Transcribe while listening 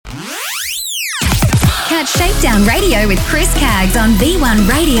ShakeDown Radio with Chris Caggs on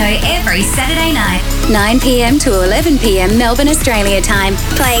V1Radio every Saturday night, 9 p.m. to 11 p.m. Melbourne, Australia time.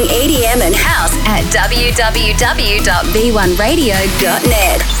 Playing EDM and house at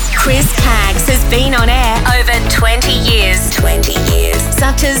www.v1radio.net. Chris Caggs has been on air over 20 years.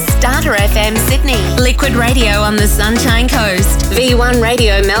 Such as Starter FM Sydney, Liquid Radio on the Sunshine Coast, V1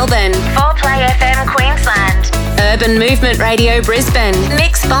 Radio Melbourne, 4Play FM Queensland, Urban Movement Radio Brisbane,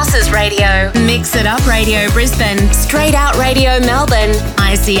 Mix Bosses Radio, Mix It Up Radio Brisbane, Straight Out Radio Melbourne,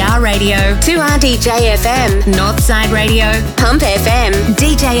 ICR Radio, 2RDJ FM, Northside Radio, Pump FM,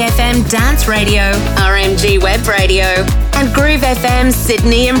 DJ FM Dance Radio, RMG Web Radio, and Groove FM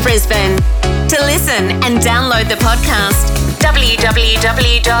Sydney and Brisbane. To listen and download the podcast,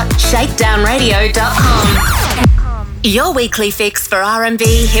 www.shakedownradio.com. Your weekly fix for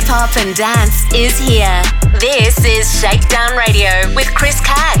R&B, hip-hop and dance is here. This is Shakedown Radio with Chris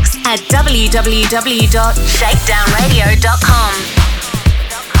Caggs at www.shakedownradio.com.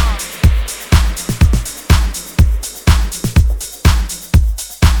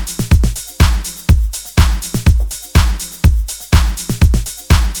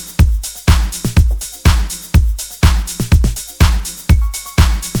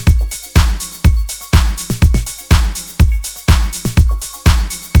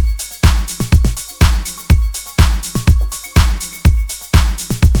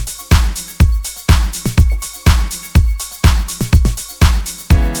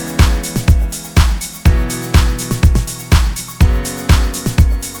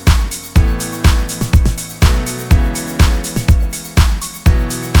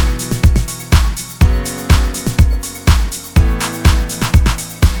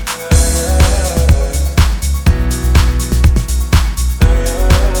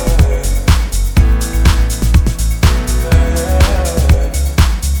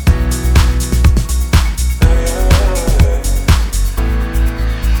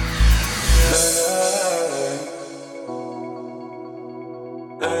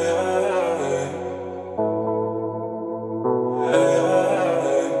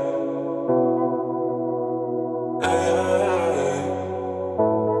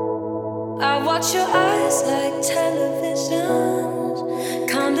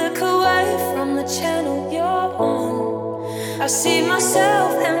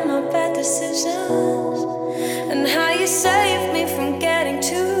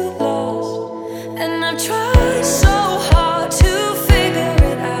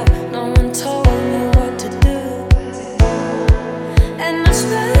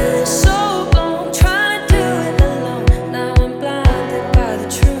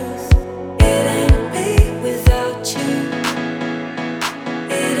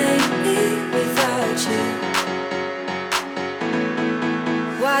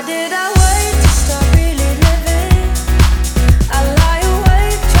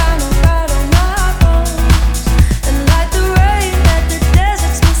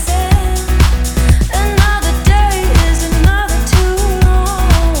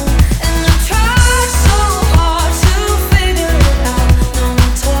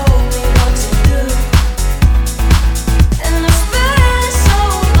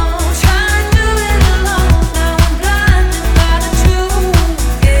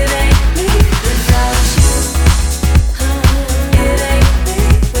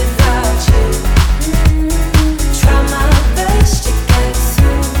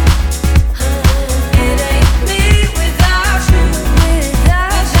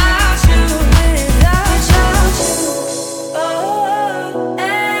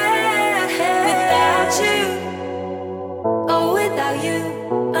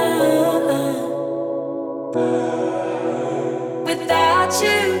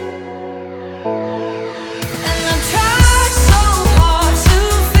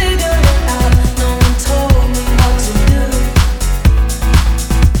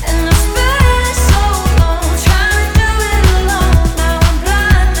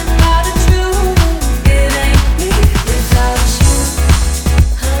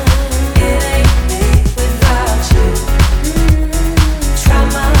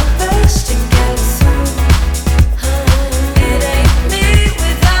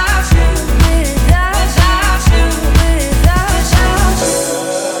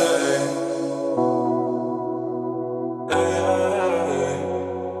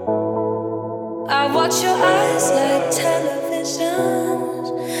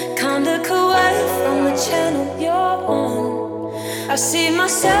 I see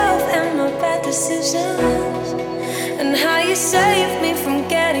myself and my bad decisions, and how you saved me from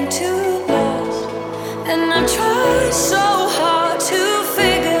getting too lost. And I tried so hard to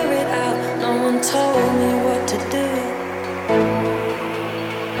figure it out. No one told me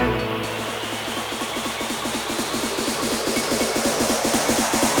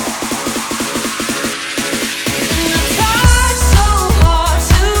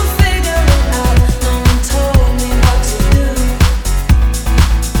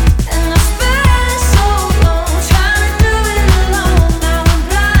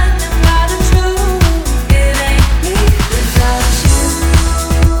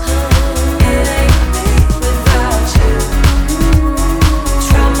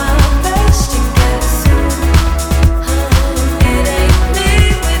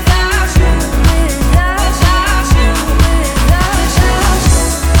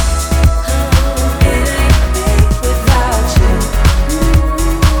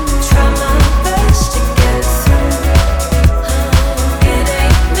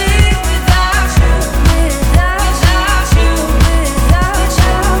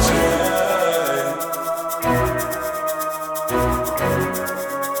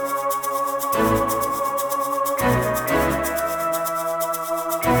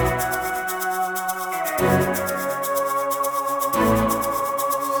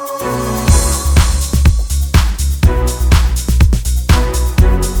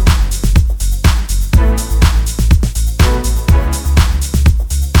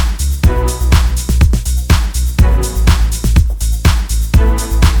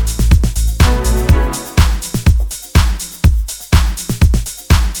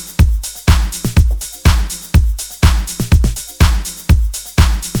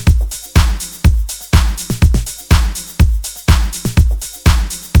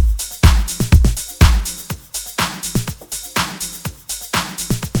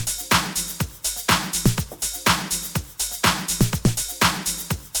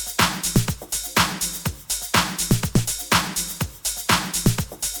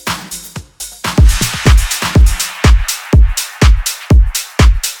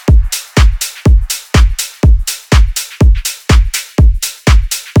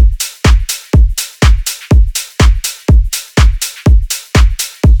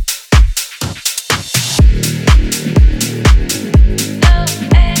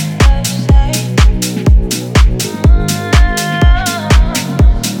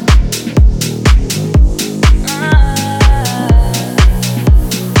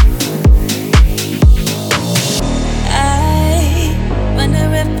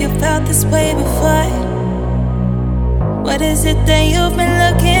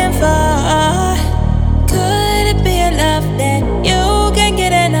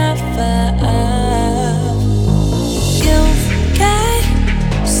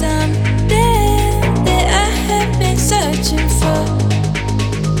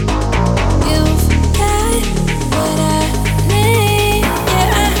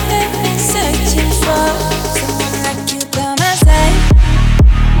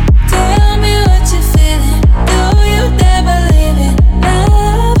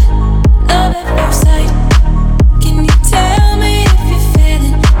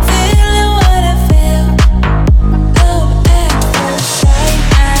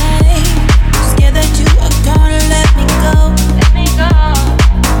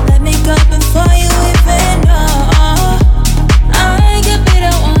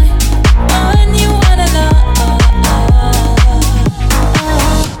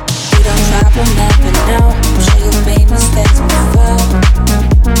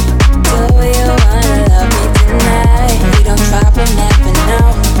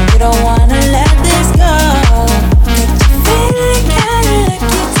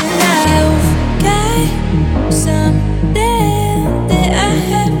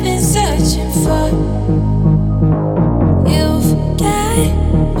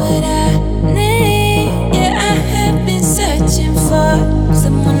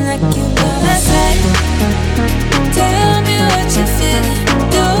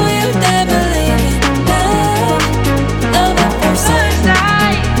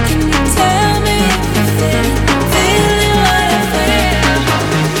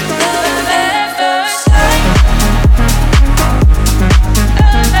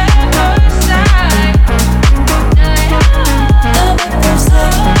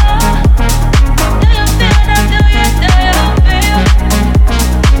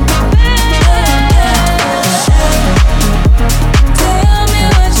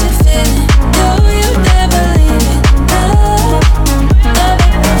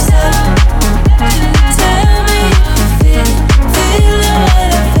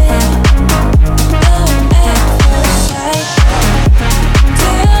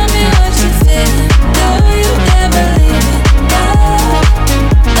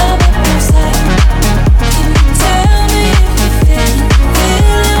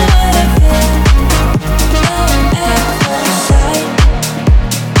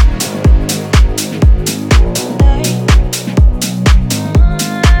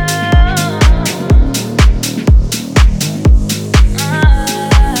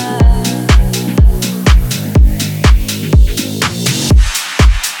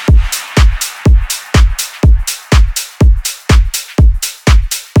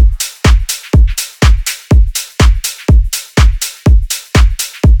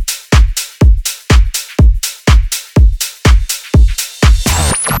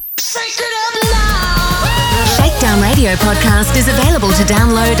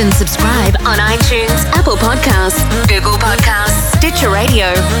Download and subscribe on iTunes, Apple Podcasts, Google Podcasts, Stitcher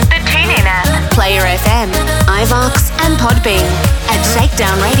Radio, the TuneIn app, Player FM, iVox, and Podbean at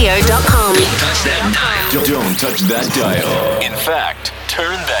ShakeDownRadio.com. Don't touch that dial. Don't touch that dial. In fact,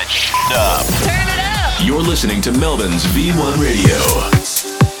 turn that up. Turn it up. You're listening to Melbourne's V1 Radio.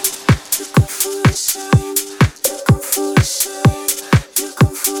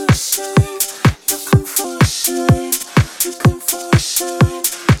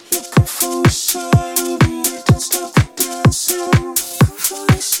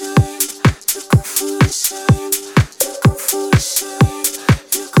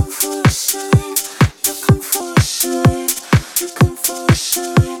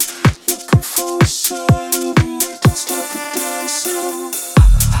 Don't stop the dancing.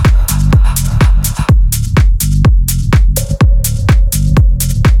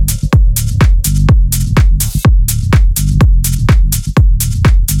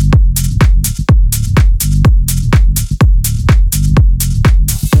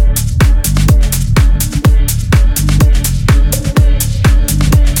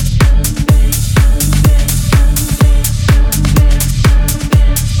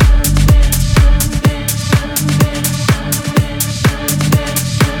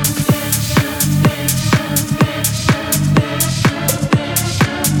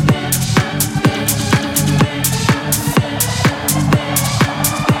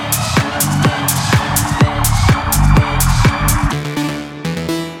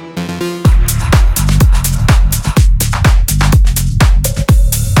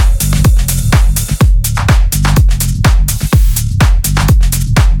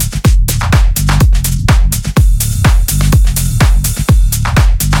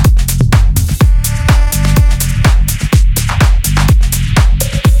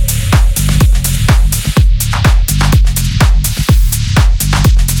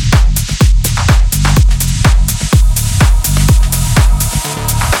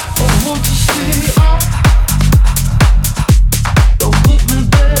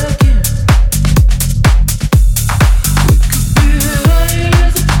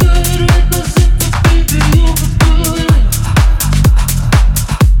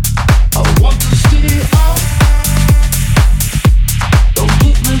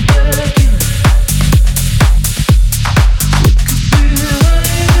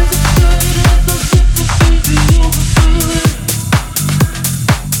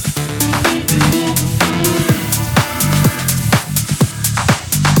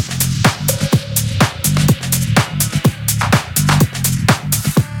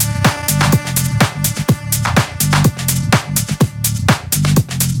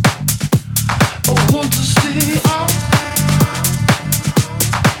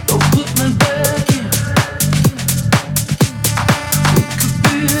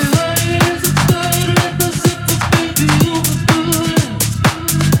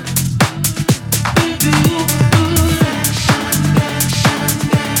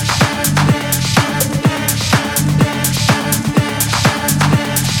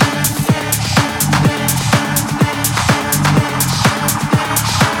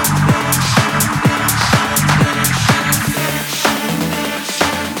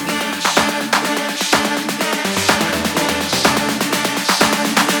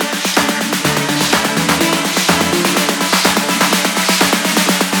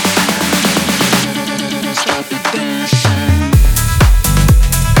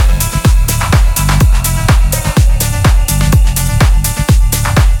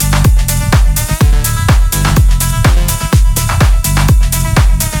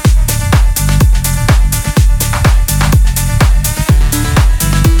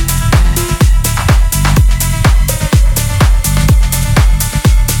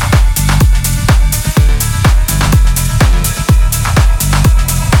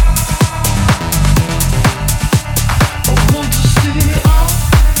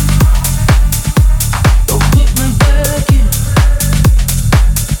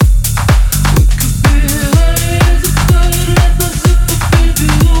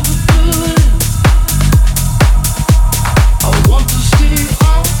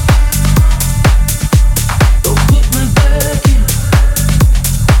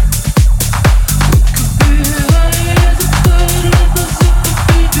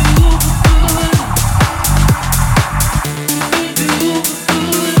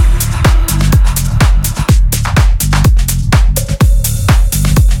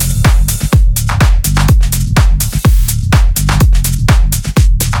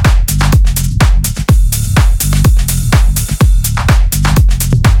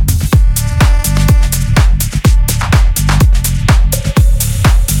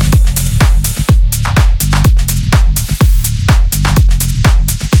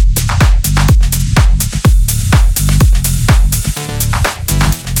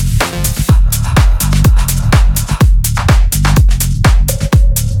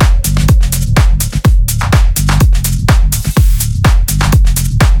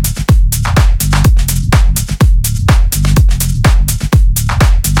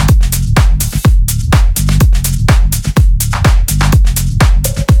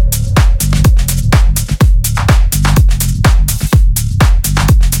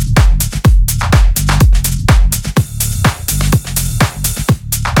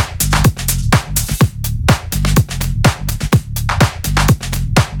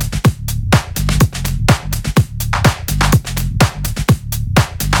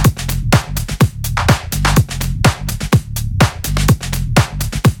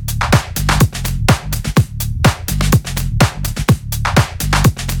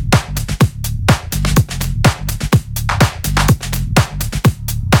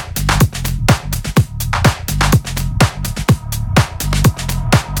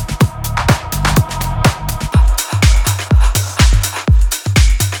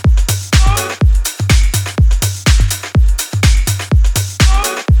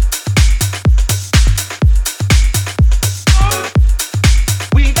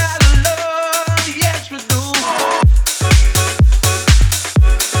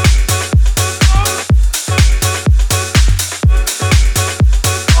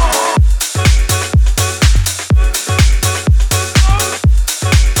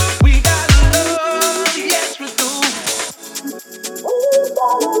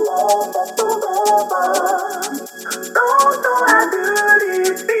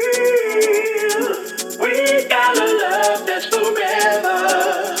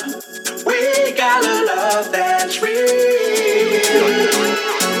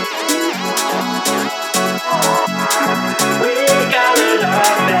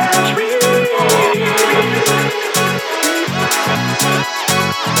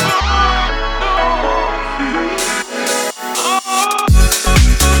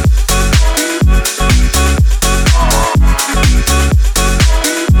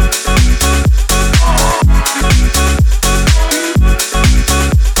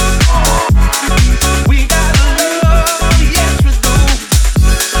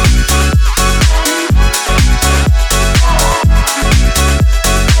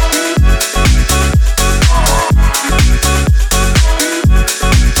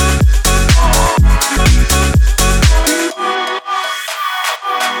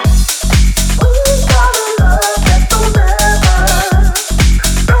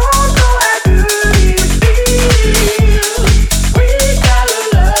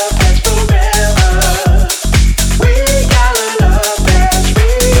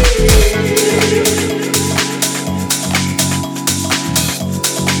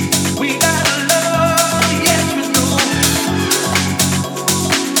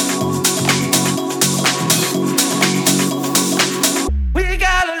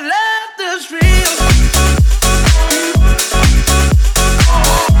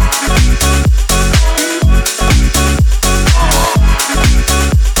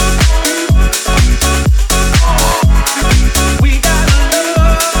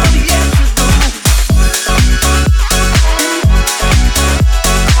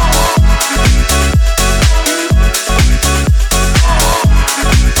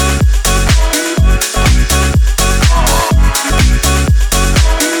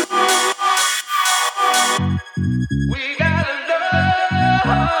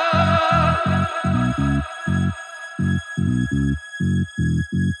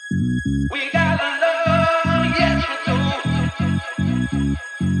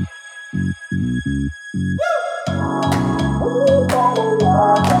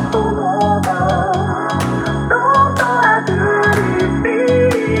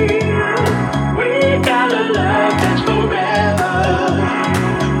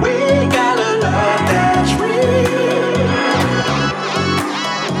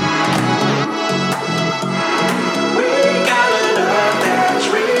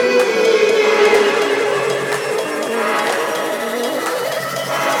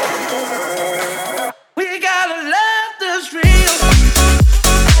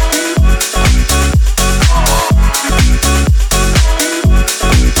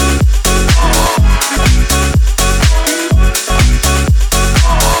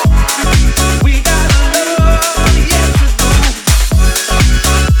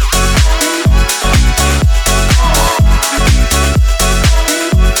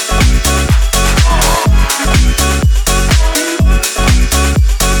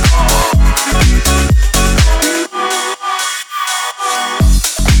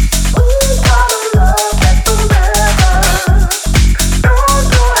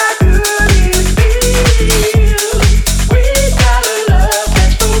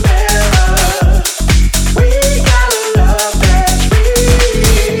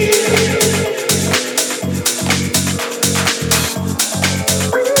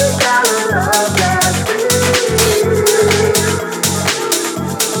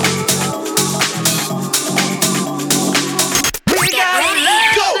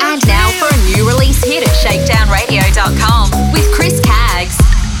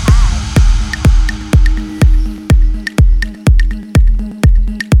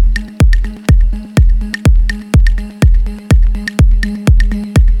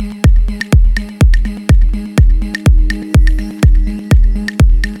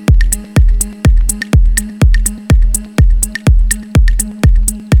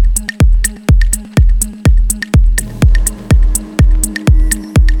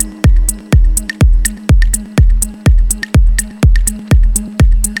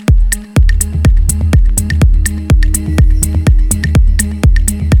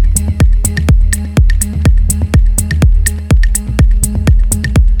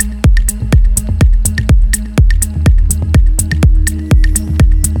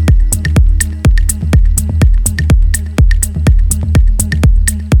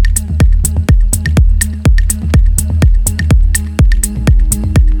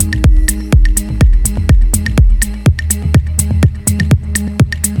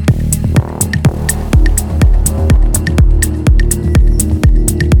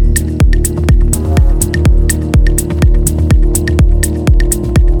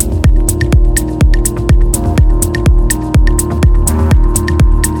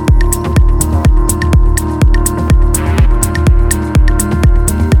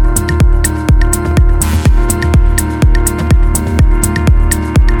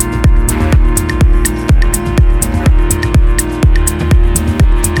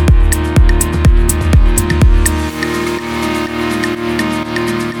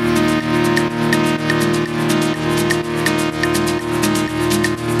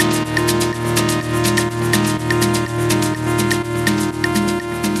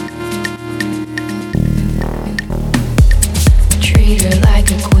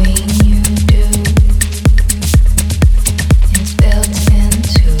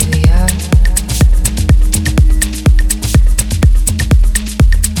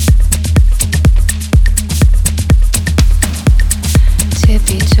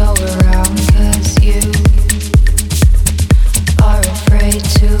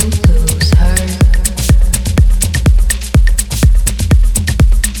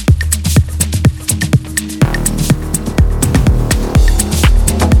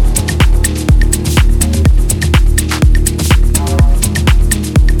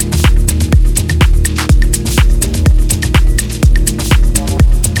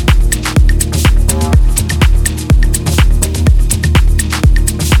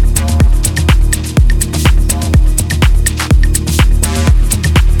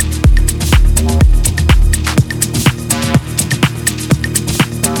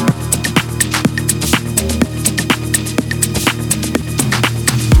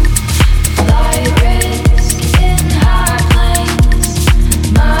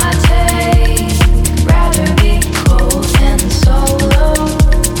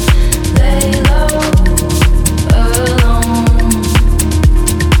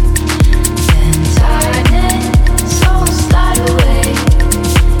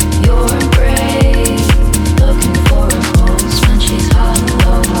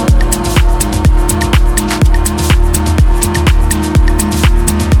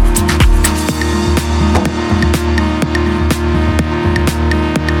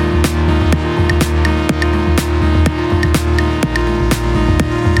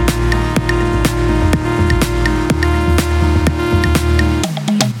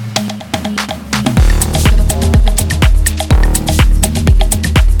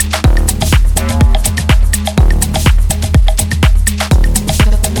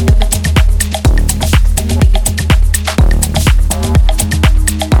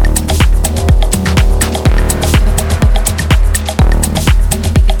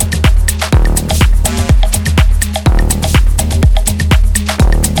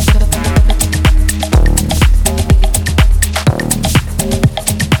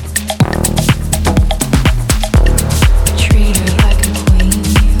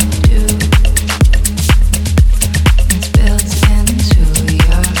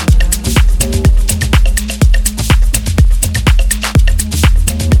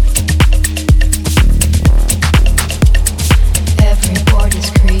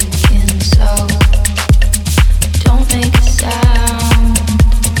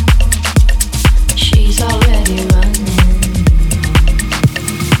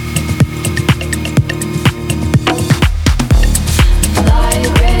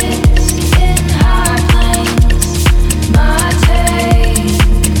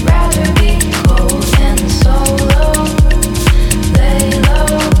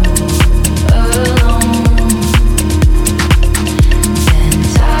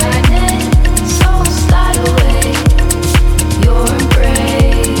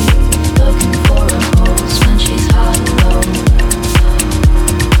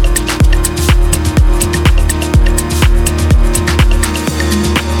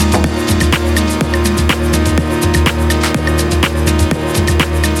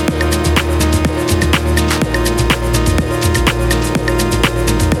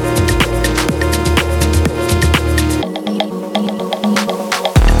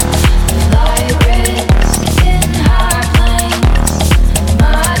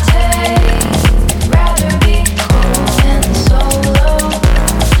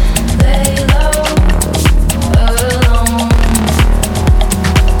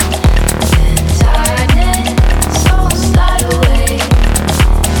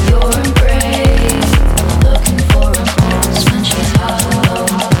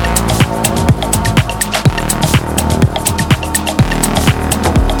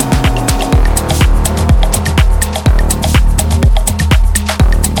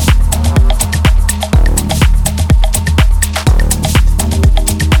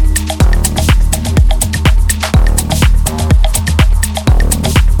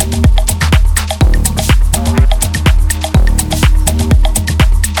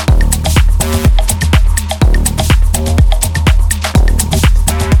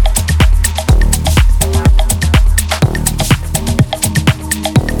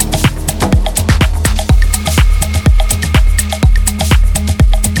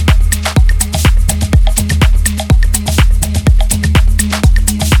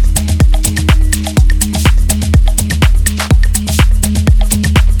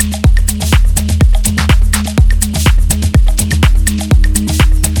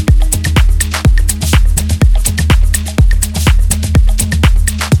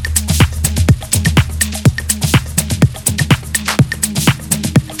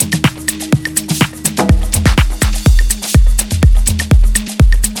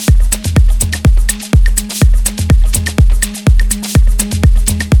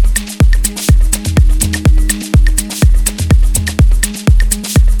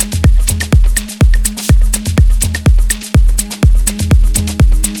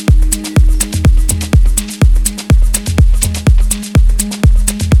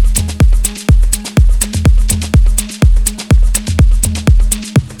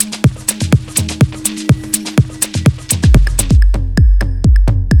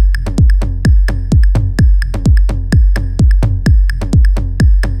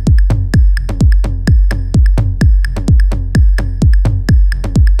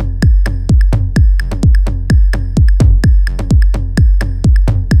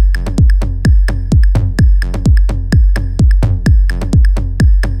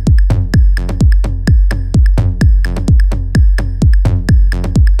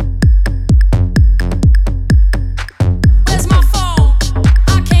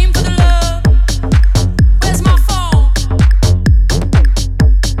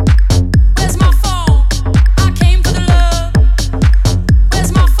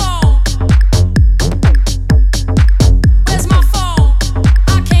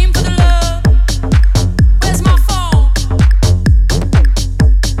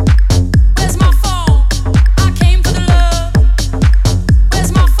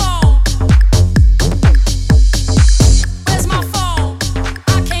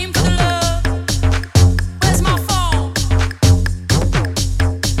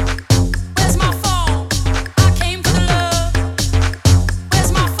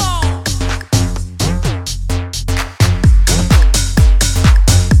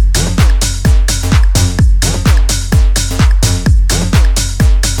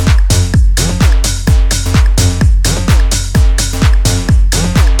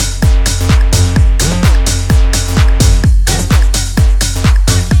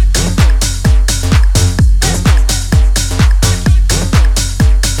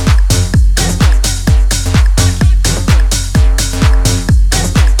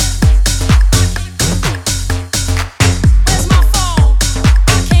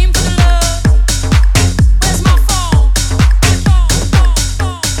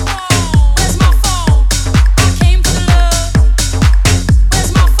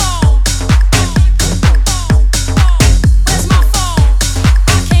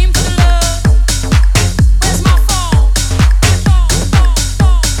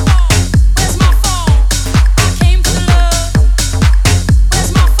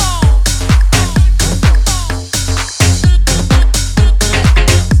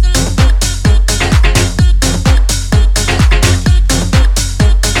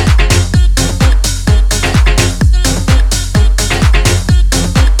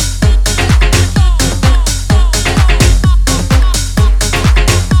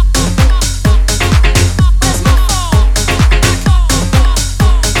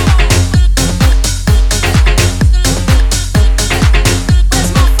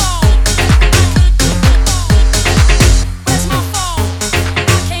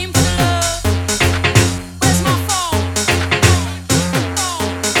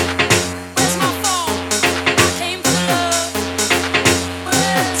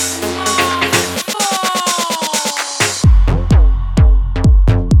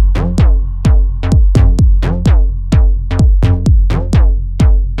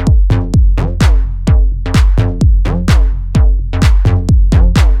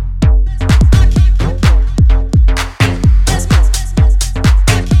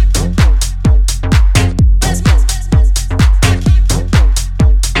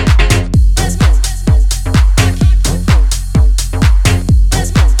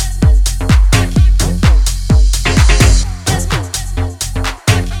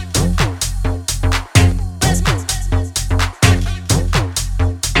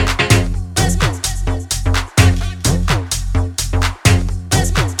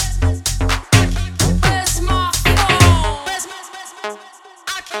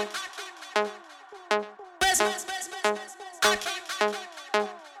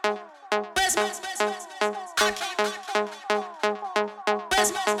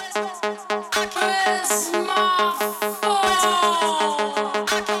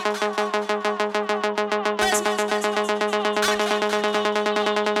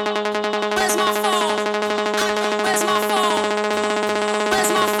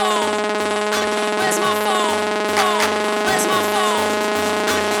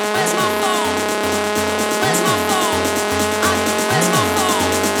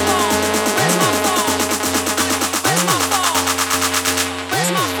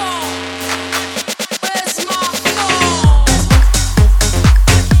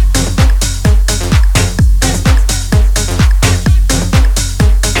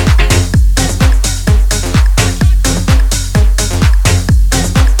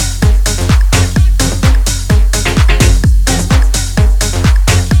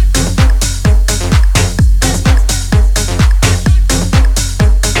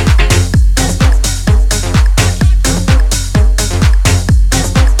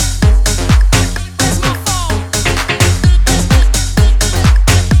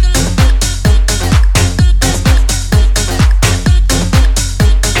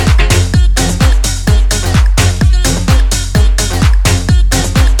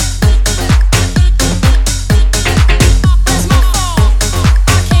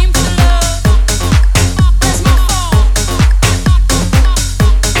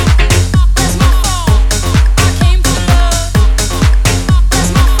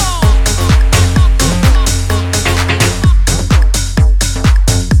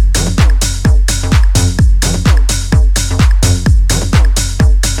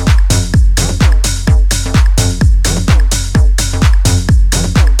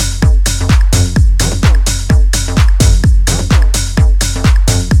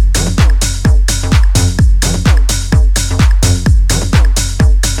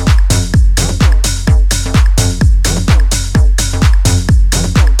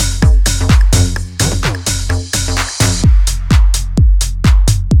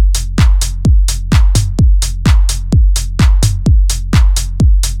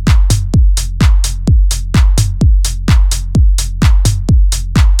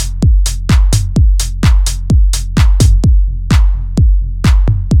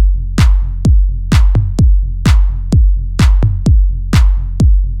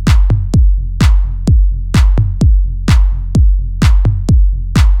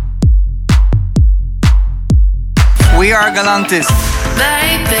 We are Galantis.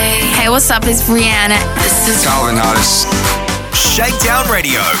 Baby. Hey, what's up? It's Rihanna. This is Calvin Harris. Shakedown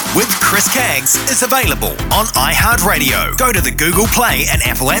Radio with Chris Caggs is available on iHeartRadio. Go to the Google Play and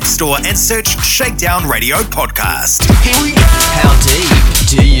Apple App Store and search Shakedown Radio Podcast. Here we go. How deep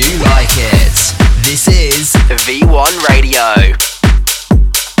do you like it? This is V1 Radio.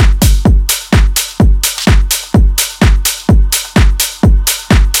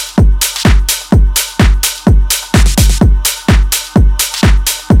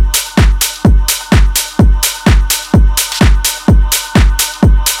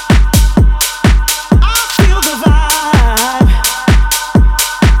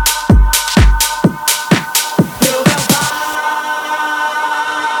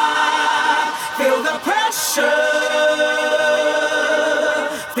 Feel the pressure.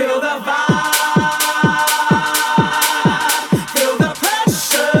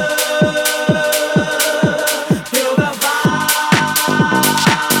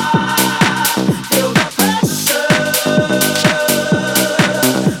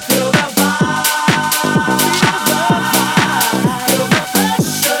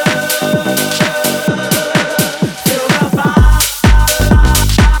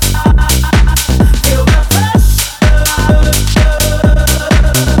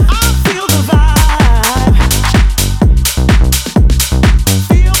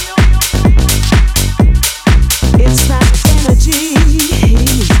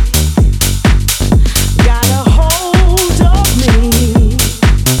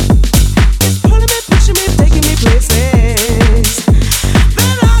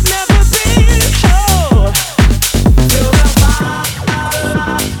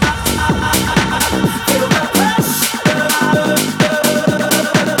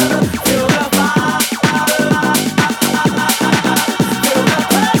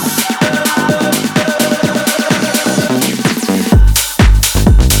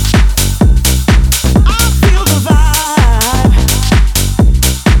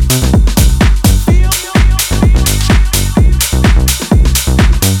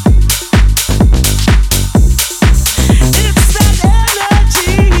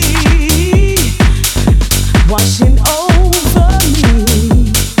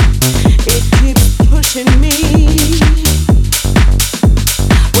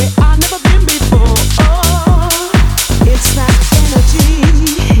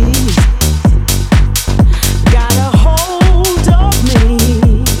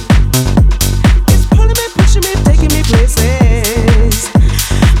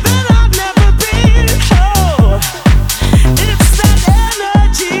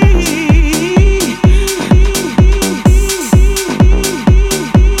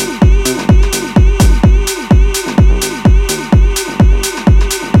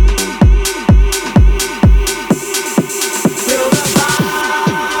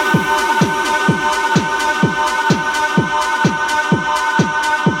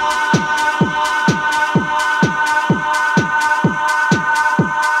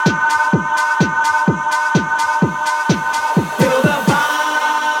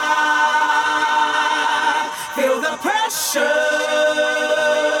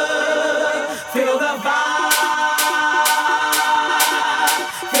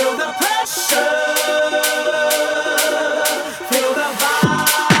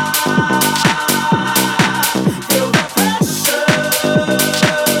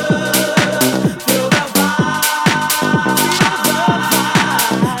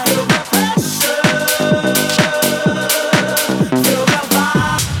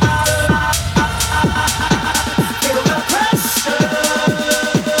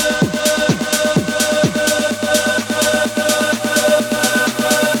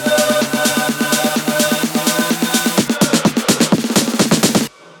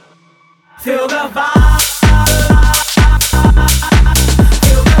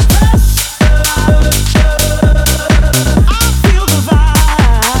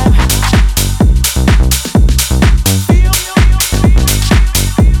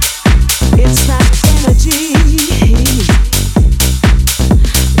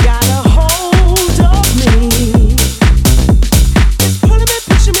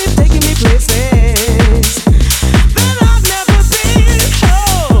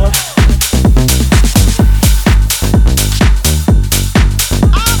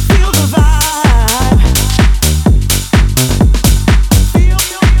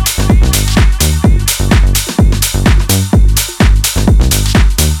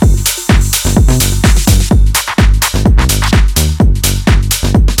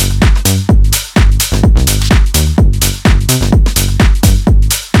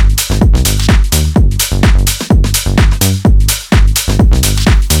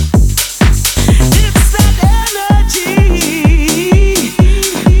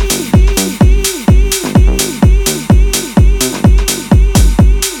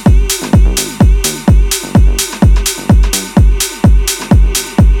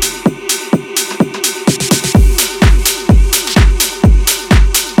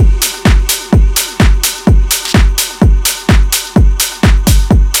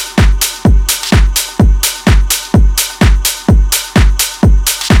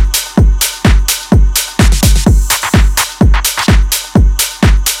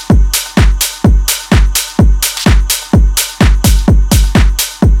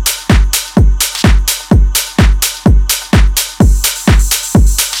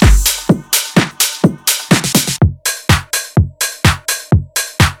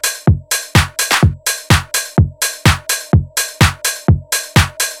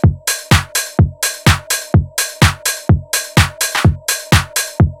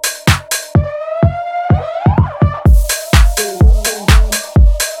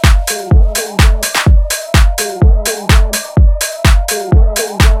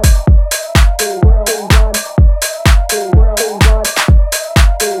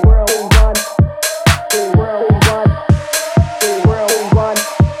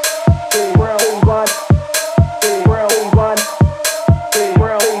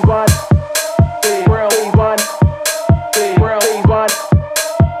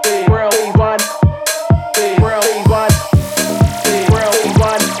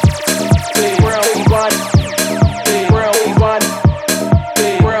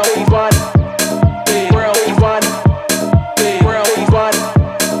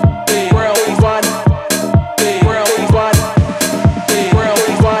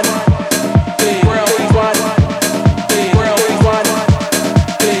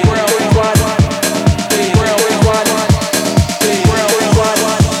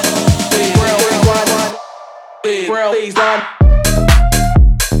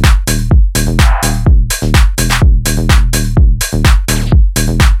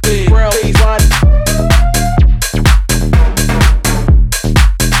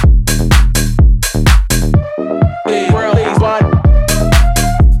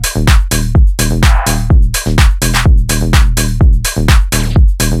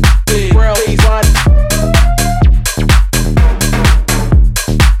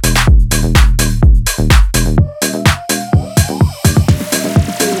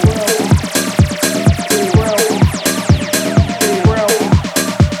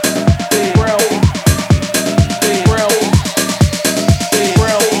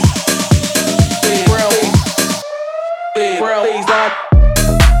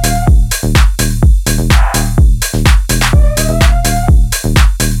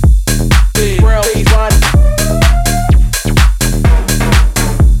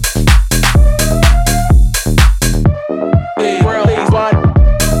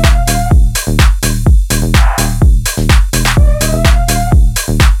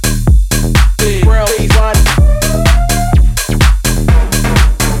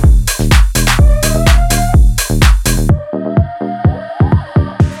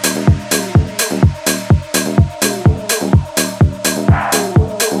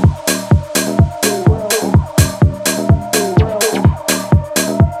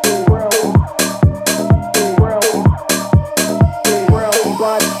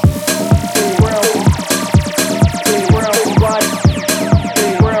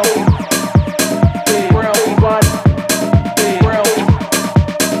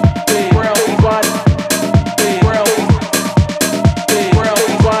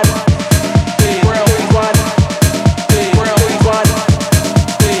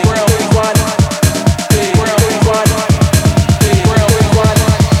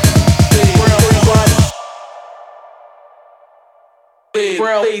 Big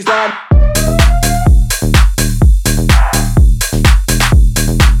world, please run.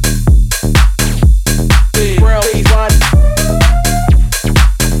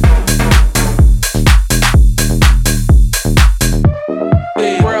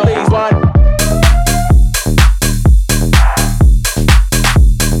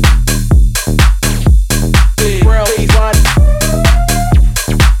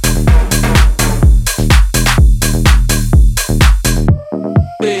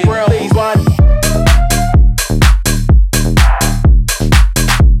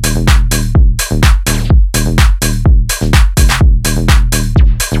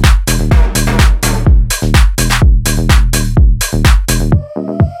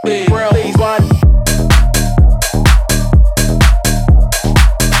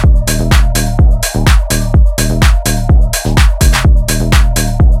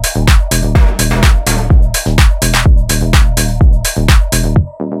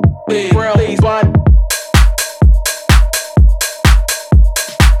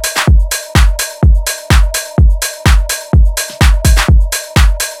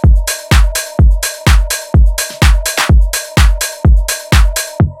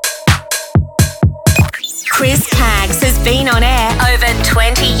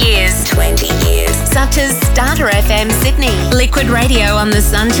 Liquid Radio on the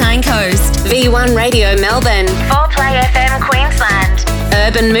Sunshine Coast, V1Radio Melbourne, 4Play FM Queensland,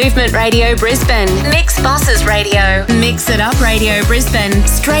 Urban Movement Radio Brisbane, Mix Bosses Radio, Mix It Up Radio Brisbane,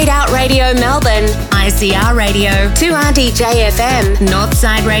 Straight Out Radio Melbourne, ICR Radio, 2RDJ FM,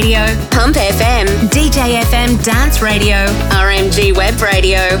 Northside Radio, Pump FM, DJ FM Dance Radio, RMG Web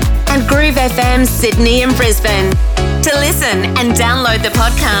Radio, and Groove FM Sydney and Brisbane. To listen and download the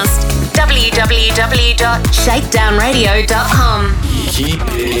podcast, www.shakedownradio.com. Keep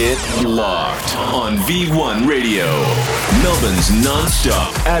it locked on V1 Radio, Melbourne's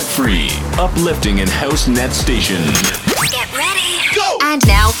non-stop, ad-free, uplifting and house net station. Get ready. Go! And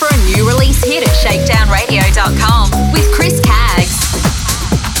now for a new release hit at ShakeDownRadio.com with Chris Caggs.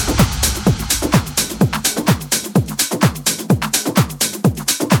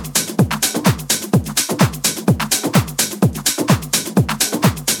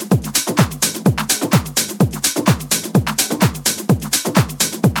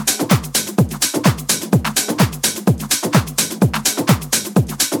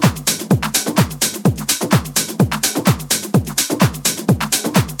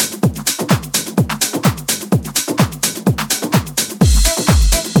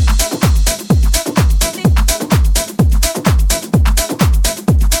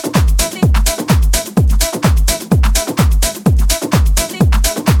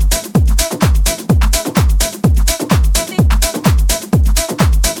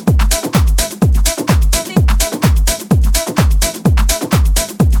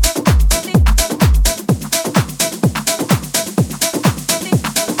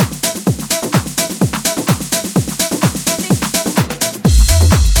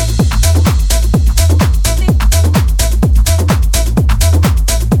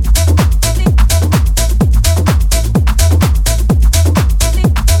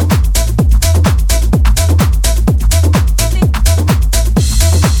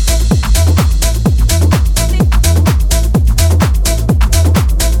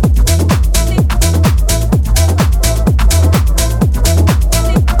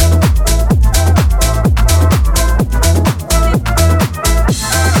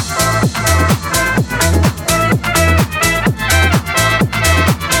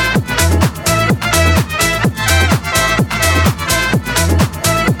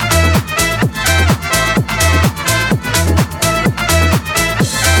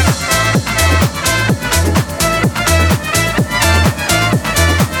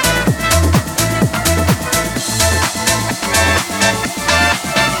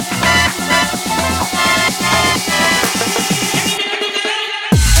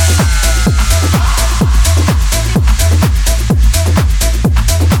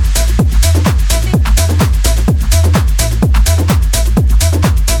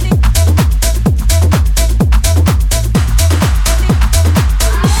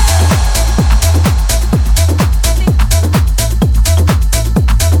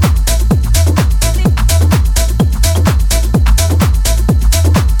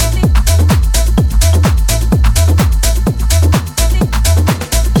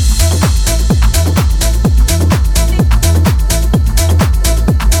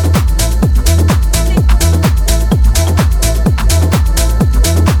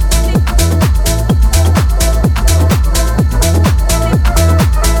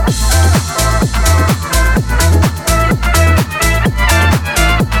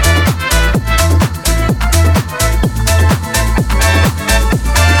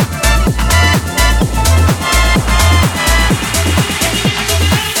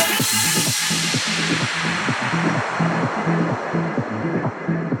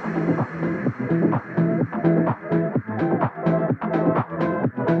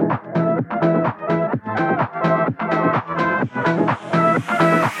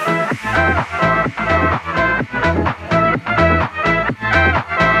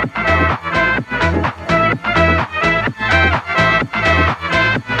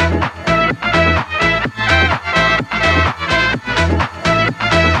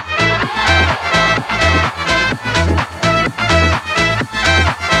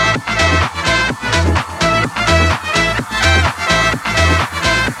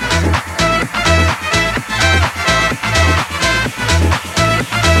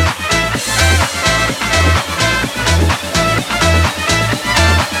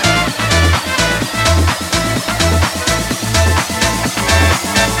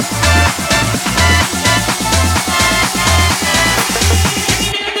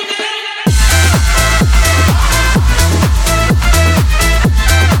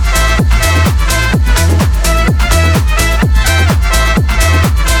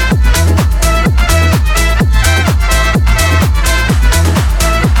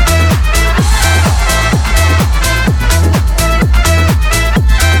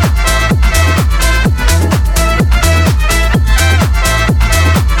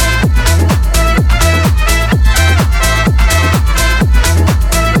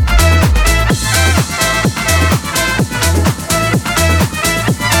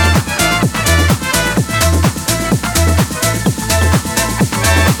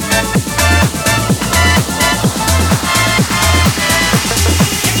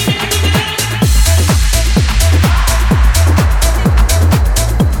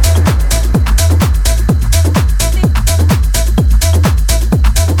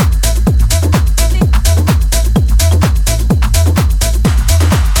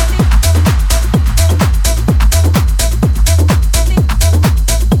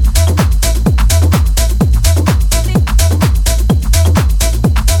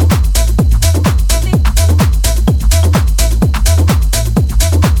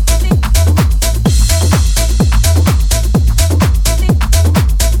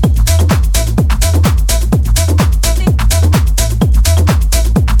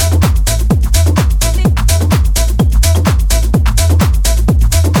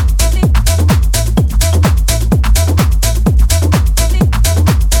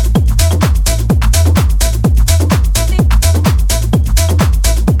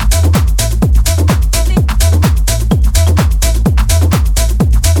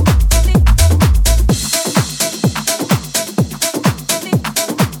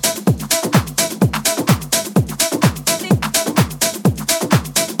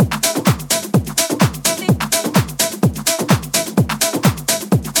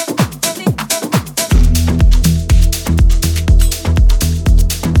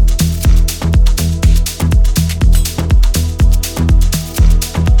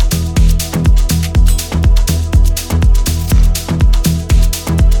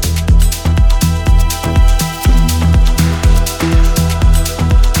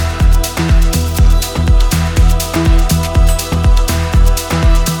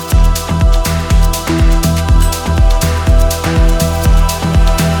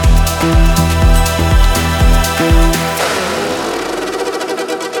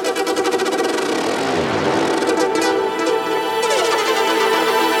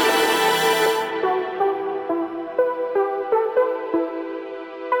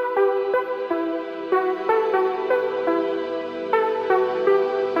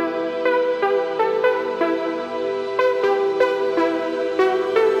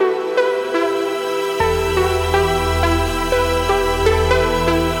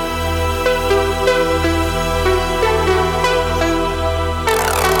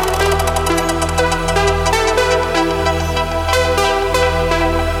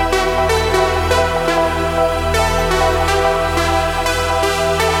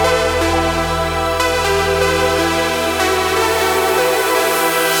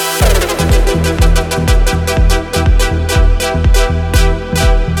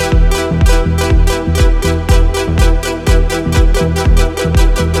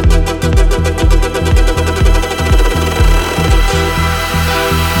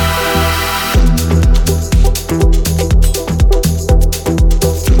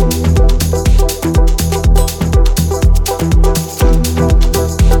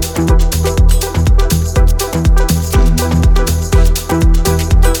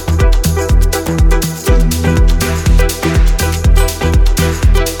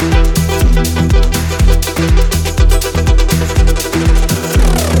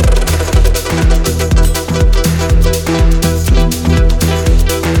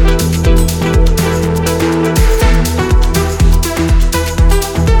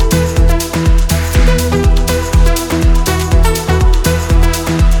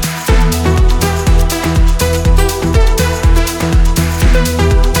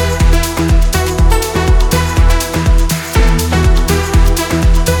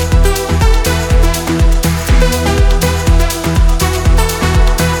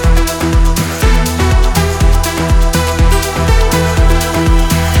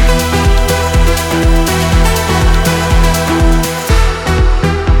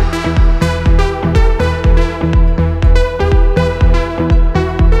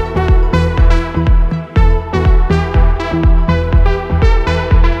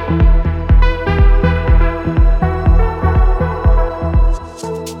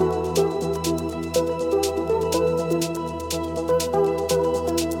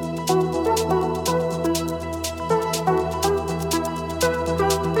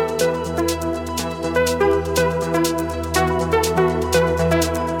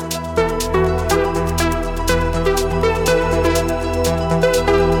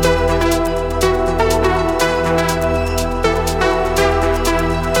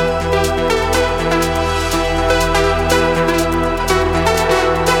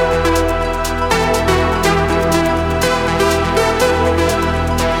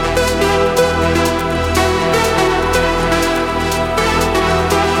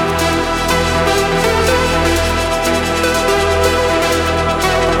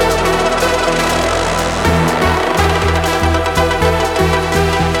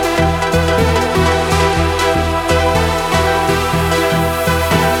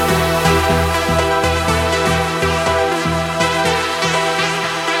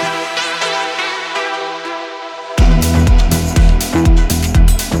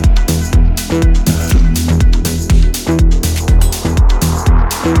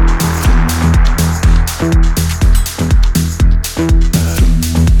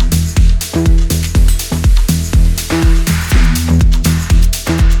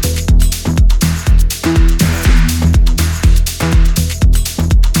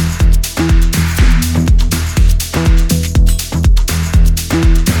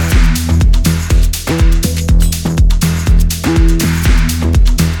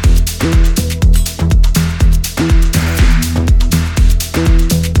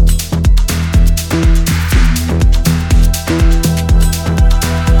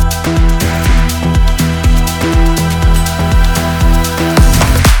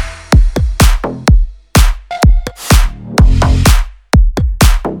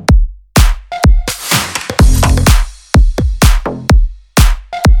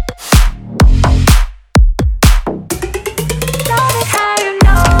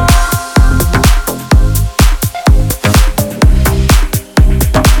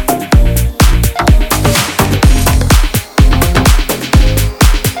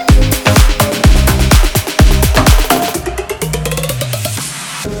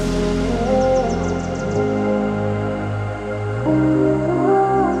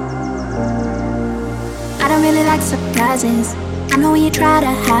 like surprises. I know when you try to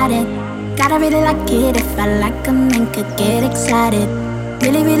hide it. Gotta really like it. If I like a man, could get excited.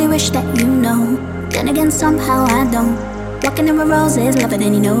 Really, really wish that you know. Then again, somehow I don't. Walking in with roses, love it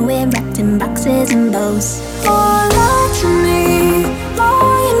and you know it. Wrapped in boxes and bows. Oh, lie to me.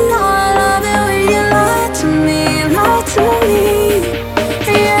 Oh, you know I love it when you lie to me. Lie to me.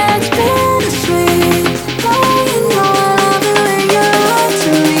 Yeah, it's bittersweet. Oh, you know I love it when you lie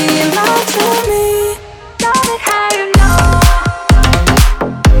to me. Lie to me. Love it how you know.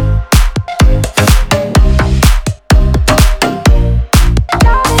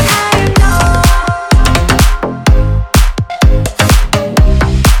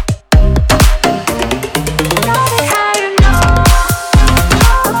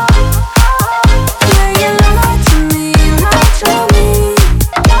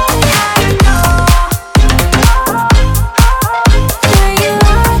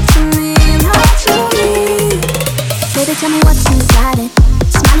 Tell me what's inside it.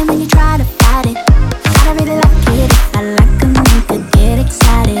 Smiling when you try to fight it. Gotta really like it. If I like a man, could get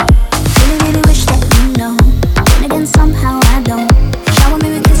excited. Really, really wish that you know. Then again, somehow I don't. Shower me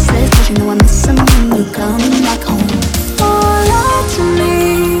with kisses, cause you know I miss them when you come back home. Oh, lie to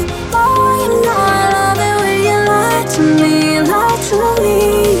me. Oh, you know I love it when you lie to me. Lie to me.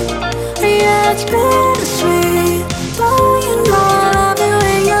 Yeah, it's bittersweet. Oh, you know I love it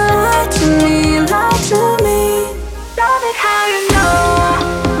when you lie to me. Lie to me. Love it how you know.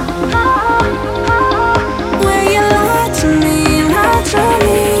 When you lie to me, lie to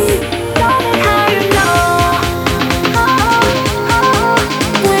me. Love it how you know.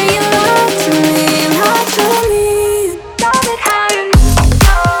 When you lie to me, lie to me. Love it how you know.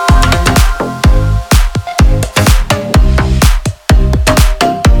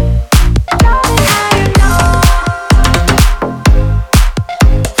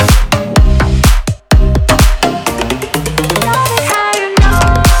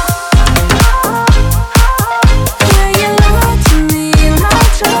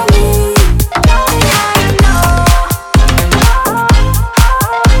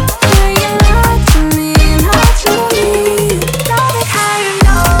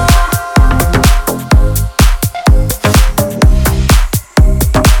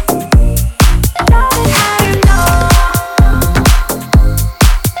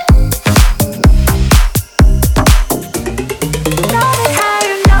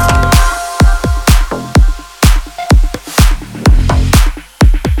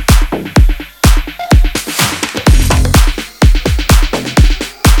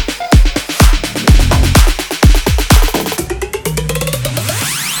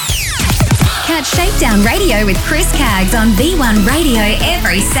 ShakeDown Radio with Chris Caggs on V1Radio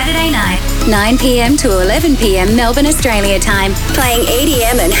every Saturday night, 9 p.m. to 11 p.m. Melbourne, Australia time. Playing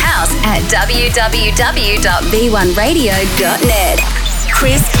EDM and house at www.v1radio.net.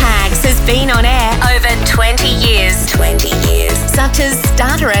 Chris Caggs has been on air over 20 years. 20 years. Such as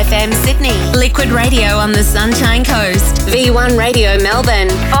Starter FM Sydney, Liquid Radio on the Sunshine Coast, V1 Radio Melbourne,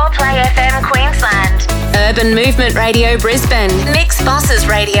 4Play FM Queensland, Urban Movement Radio Brisbane, Mix Bosses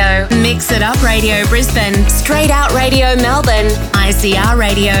Radio, Mix It Up Radio Brisbane, Straight Out Radio Melbourne, ICR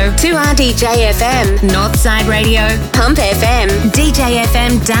Radio, 2RDJ FM, Northside Radio, Pump FM, DJ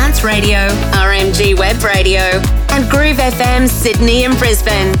FM Dance Radio, RMG Web Radio, and Groove FM Sydney and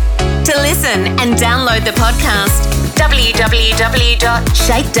Brisbane. To listen and download the podcast,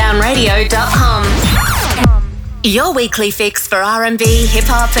 www.shakedownradio.com. Your weekly fix for R&B,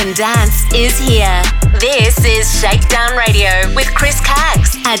 hip-hop and dance is here. This is ShakeDown Radio with Chris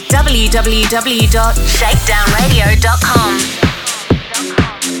Caggs at www.shakedownradio.com.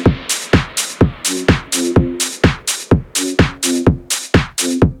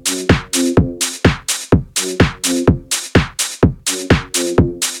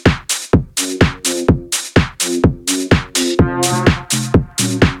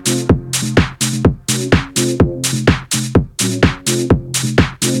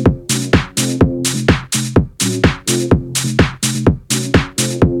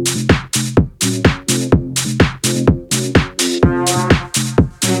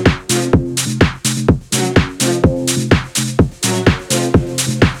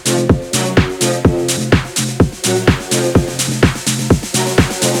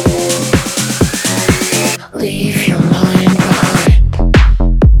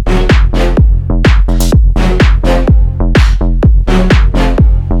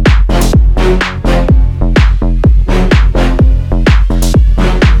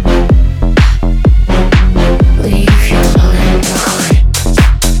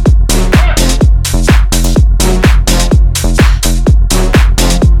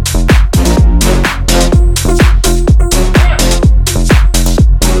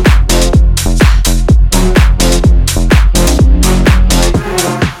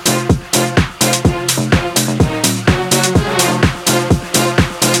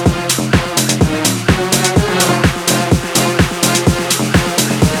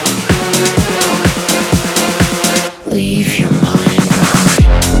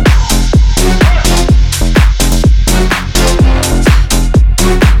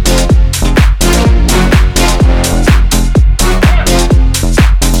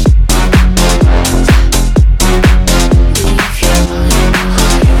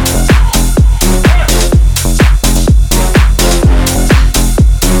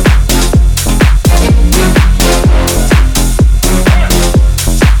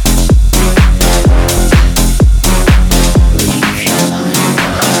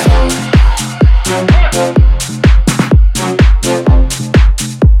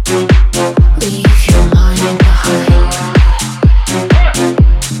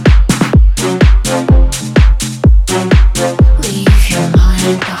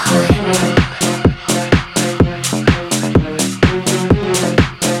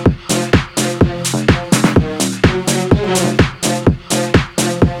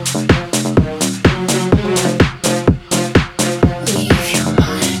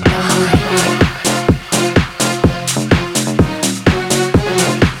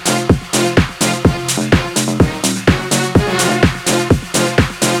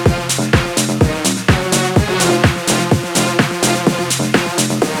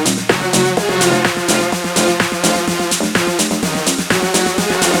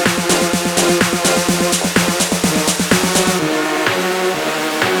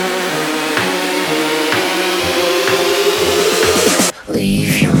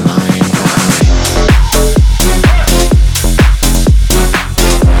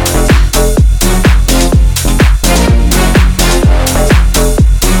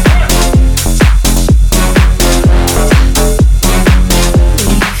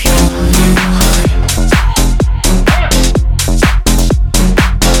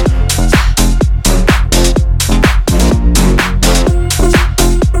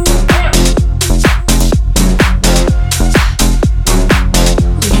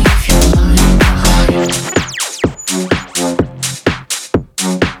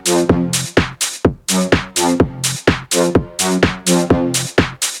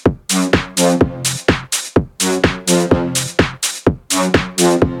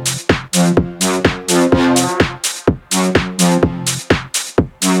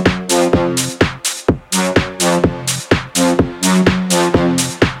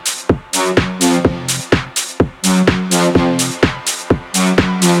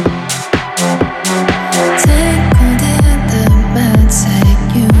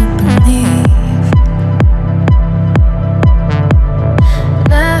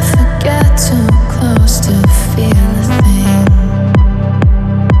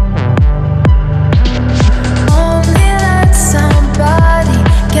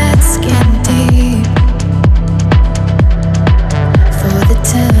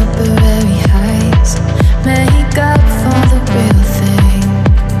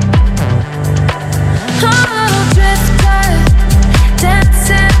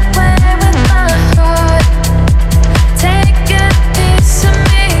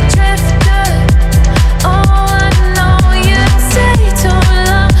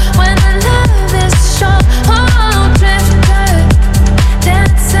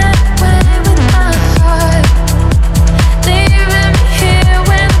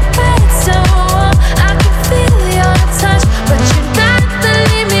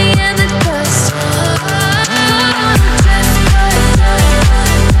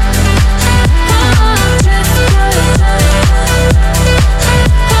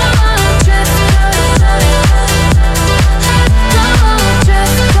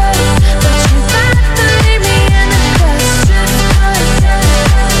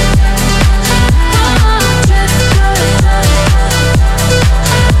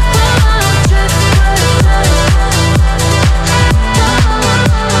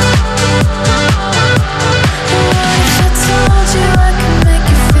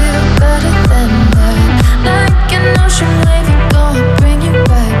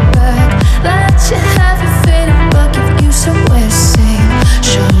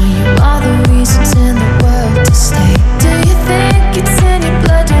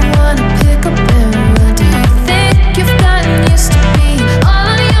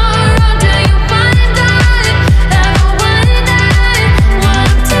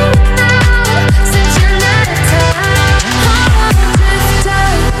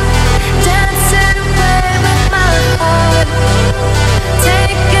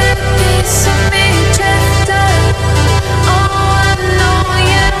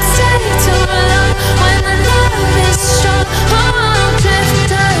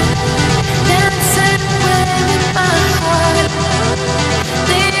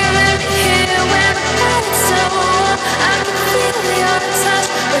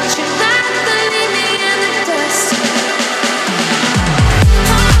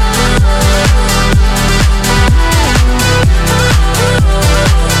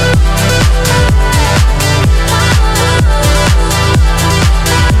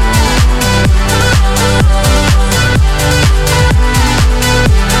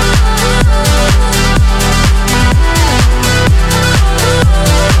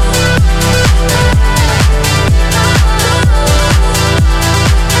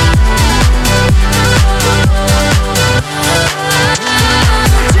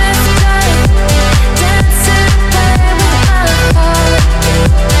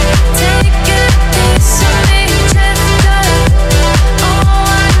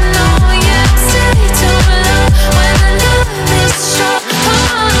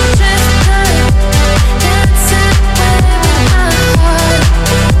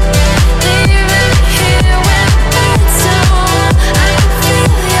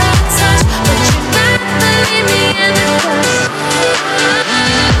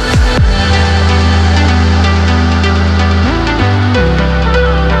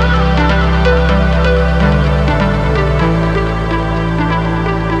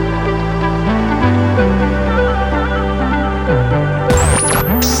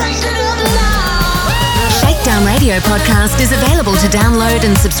 Radio podcast is available to download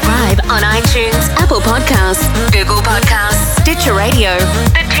and subscribe on iTunes, Apple Podcasts, Google Podcasts, Stitcher Radio,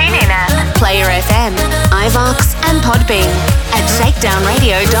 the TuneIn app, Player FM, iVox, and Podbean at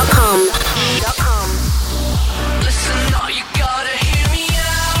ShakeDownRadio.com.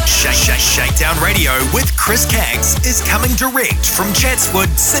 Shakedown Radio with Chris Caggs is coming direct from Chatswood,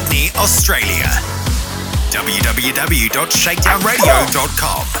 Sydney, Australia.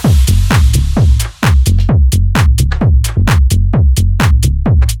 www.shakedownradio.com.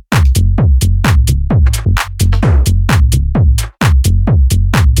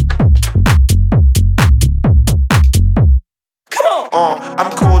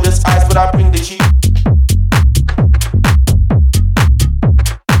 I'm cold as ice, but I bring the heat.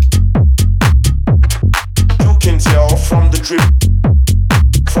 You can tell from the drip,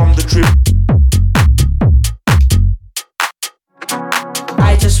 from the drip.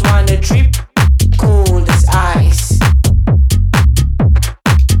 I just wanna drip, cold as ice.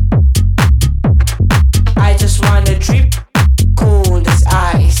 I just wanna drip, cold as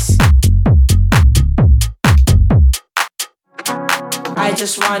ice. I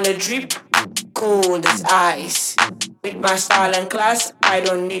just wanna drip, cold as ice. With my style and class, I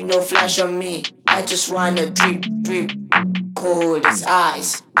don't need no flash on me. I just wanna drip, drip, cold as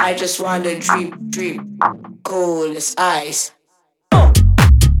ice. I just wanna drip, drip, cold as ice.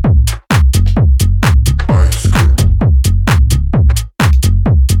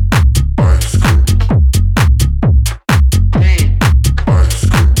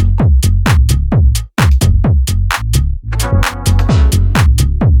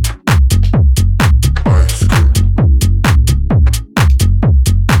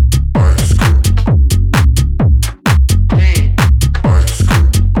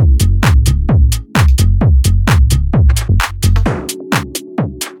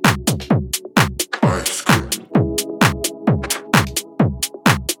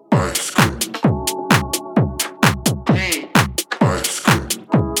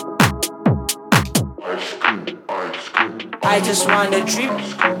 I just wanna drip,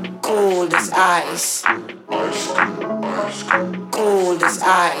 cold as ice. Cold as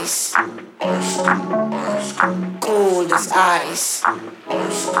ice. Cold as ice.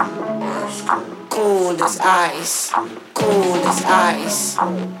 Cold as ice. Cold as ice.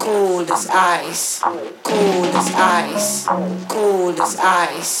 Cold as ice. Cold as ice. Cold as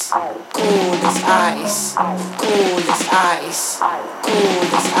ice. Cold as ice. Cold as ice. Cold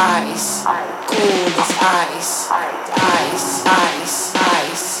as ice. Cold as ice. Ice, ice,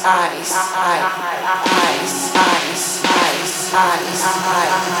 ice, ice, ice, ice, ice, ice, ice, ice.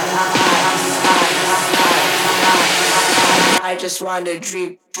 I just wanna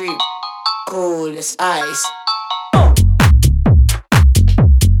drip, drip, cold as ice.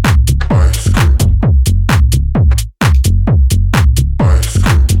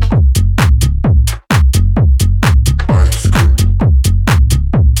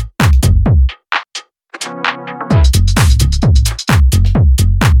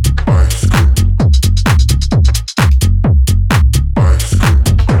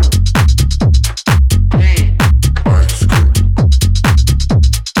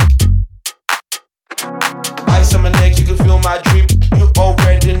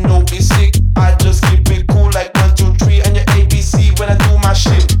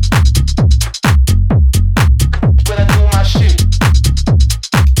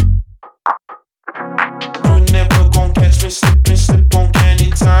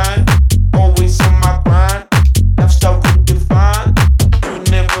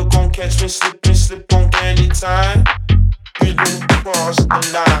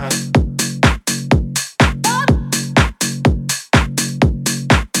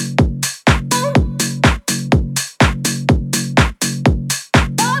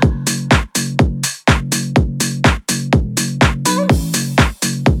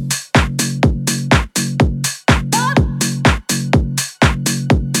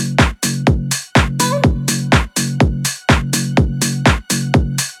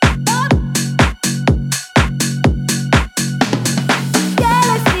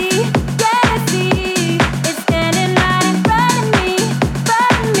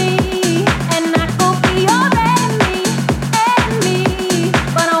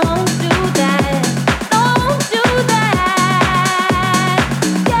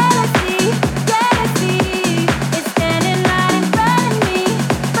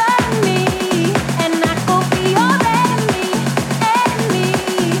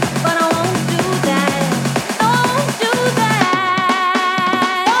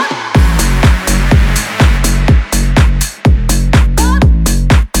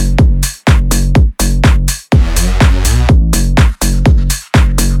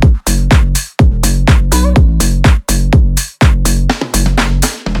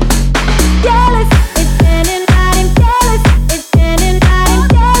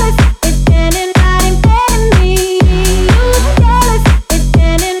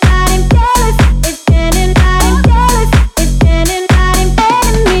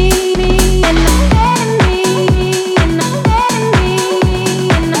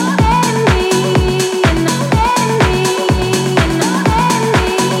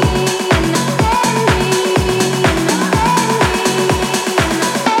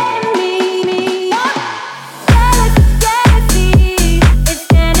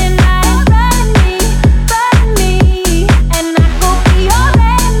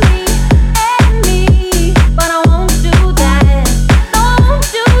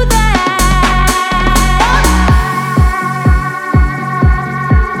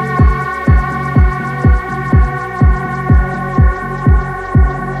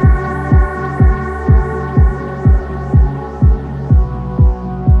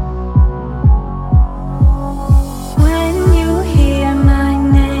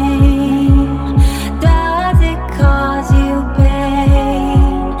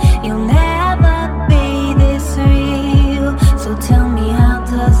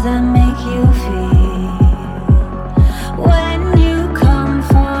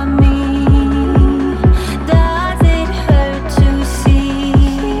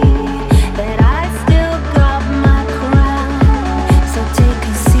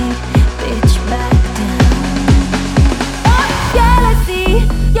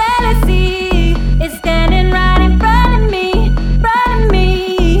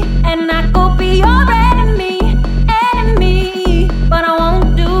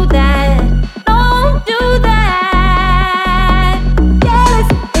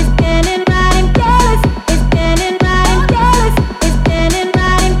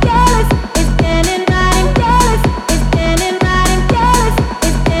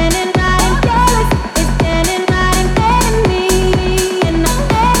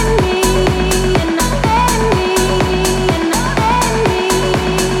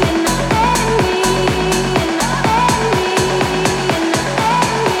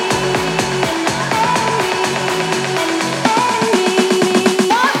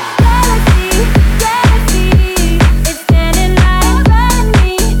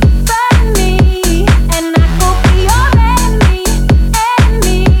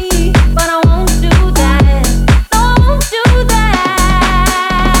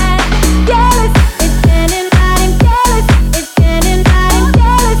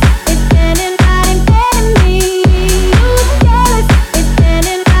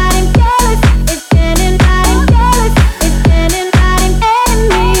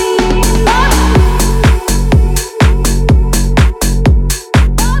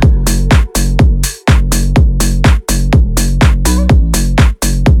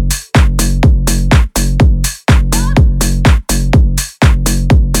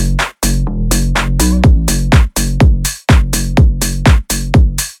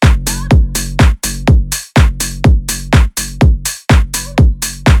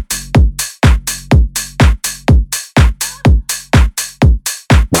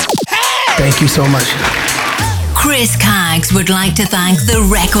 Thank you so much. Chris Caggs would like to thank the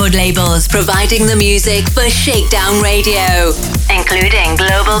record labels providing the music for Shakedown Radio, including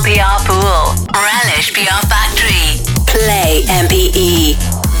Global PR Pool, Relish PR Factory, Play MPE,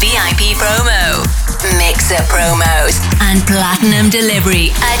 VIP Promo, Mixer Promos, and Platinum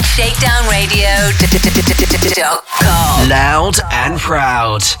Delivery at ShakeDownRadio.com. Loud and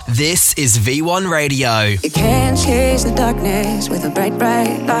proud. This is V1 Radio. You can't chase the darkness with a bright,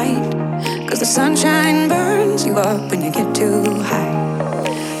 bright light, 'cause the sunshine burns you up when you get too high.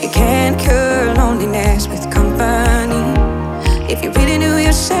 You can't cure loneliness with company. If you really knew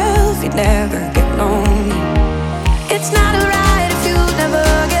yourself, you'd never get lonely. It's not alright if you never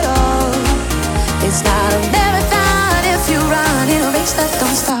get old. It's not a marathon if you run in a race that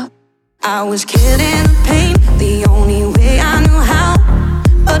don't stop. I was killing the pain the only way I knew how,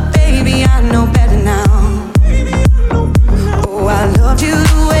 but baby, I know better now. Oh, I loved you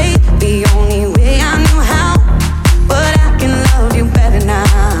the way, the only way I knew how, but I can love you better now.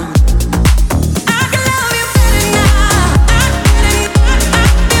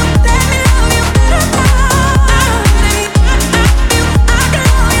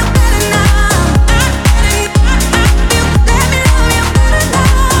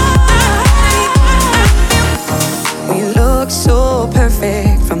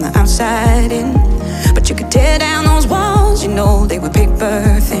 Outside in, but you could tear down those walls, you know they were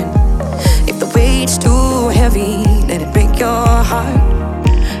paper thin. If the weight's too heavy, let it break your heart.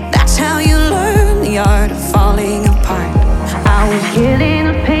 That's how you learn the art of falling apart. I was killing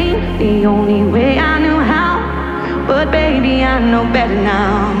the pain the only way I knew how, but baby, I know better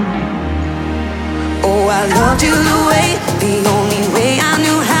now. Oh, I loved you the way, the only way I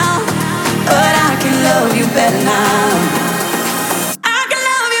knew how, but I can love you better now.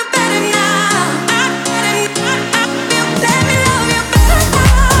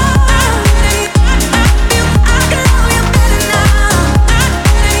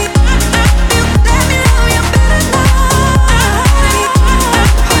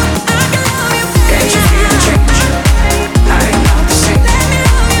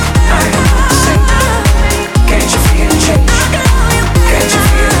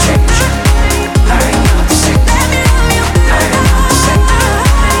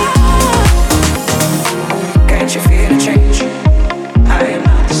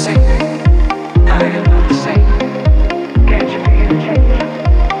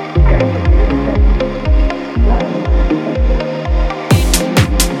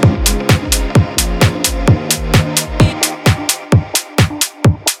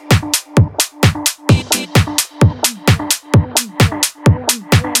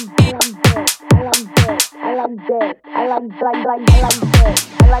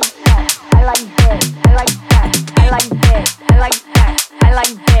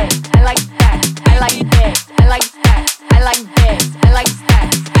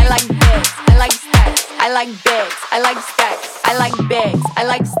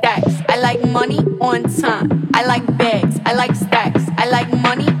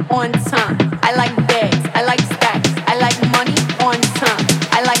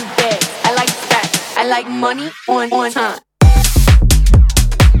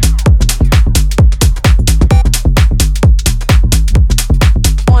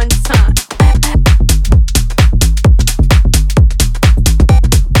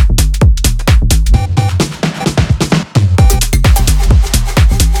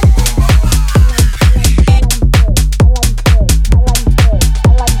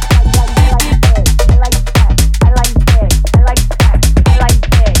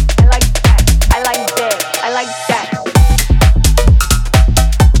 I like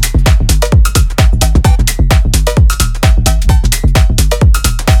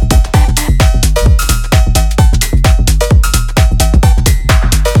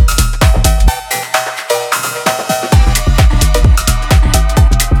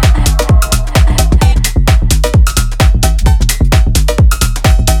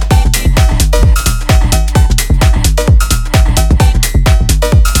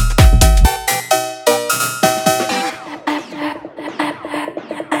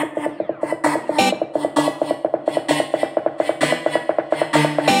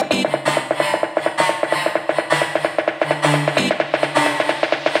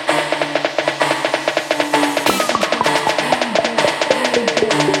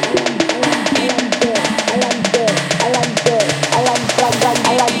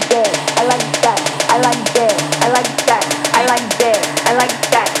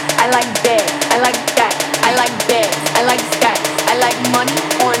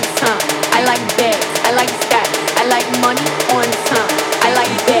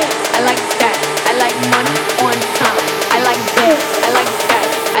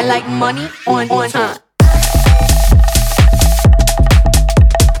like money on time.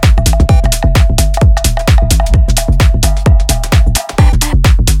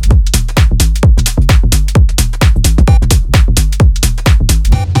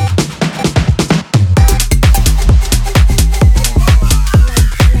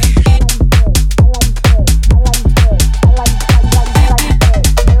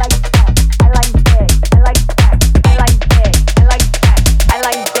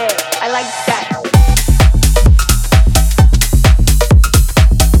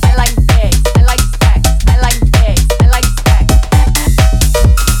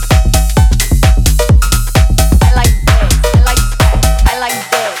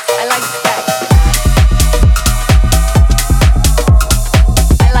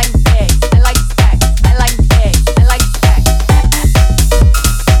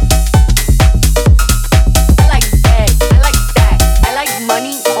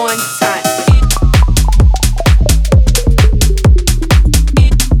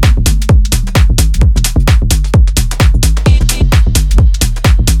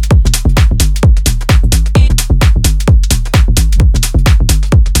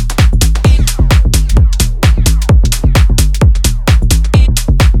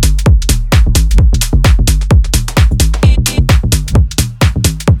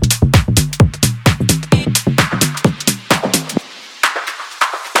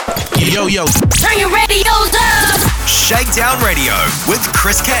 Yo. Turn your radios up! Shakedown Radio with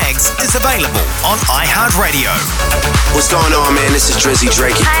Chris Kaggs is available on iHeartRadio. What's going on, man? This is Drizzy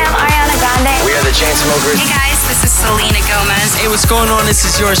Drake. Hi, I'm Ariana Grande. We are the Chainsmokers. Hey guys, this is Selena Gomez. Hey, what's going on? This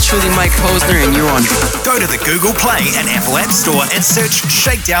is yours truly, Mike Posner, and you're on. Go to the Google Play and Apple App Store and search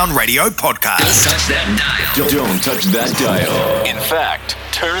Shakedown Radio Podcast. Don't touch that dial. Don't touch that dial. In fact,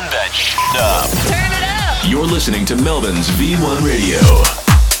 turn that up. Turn it up! You're listening to Melbourne's V1 Radio.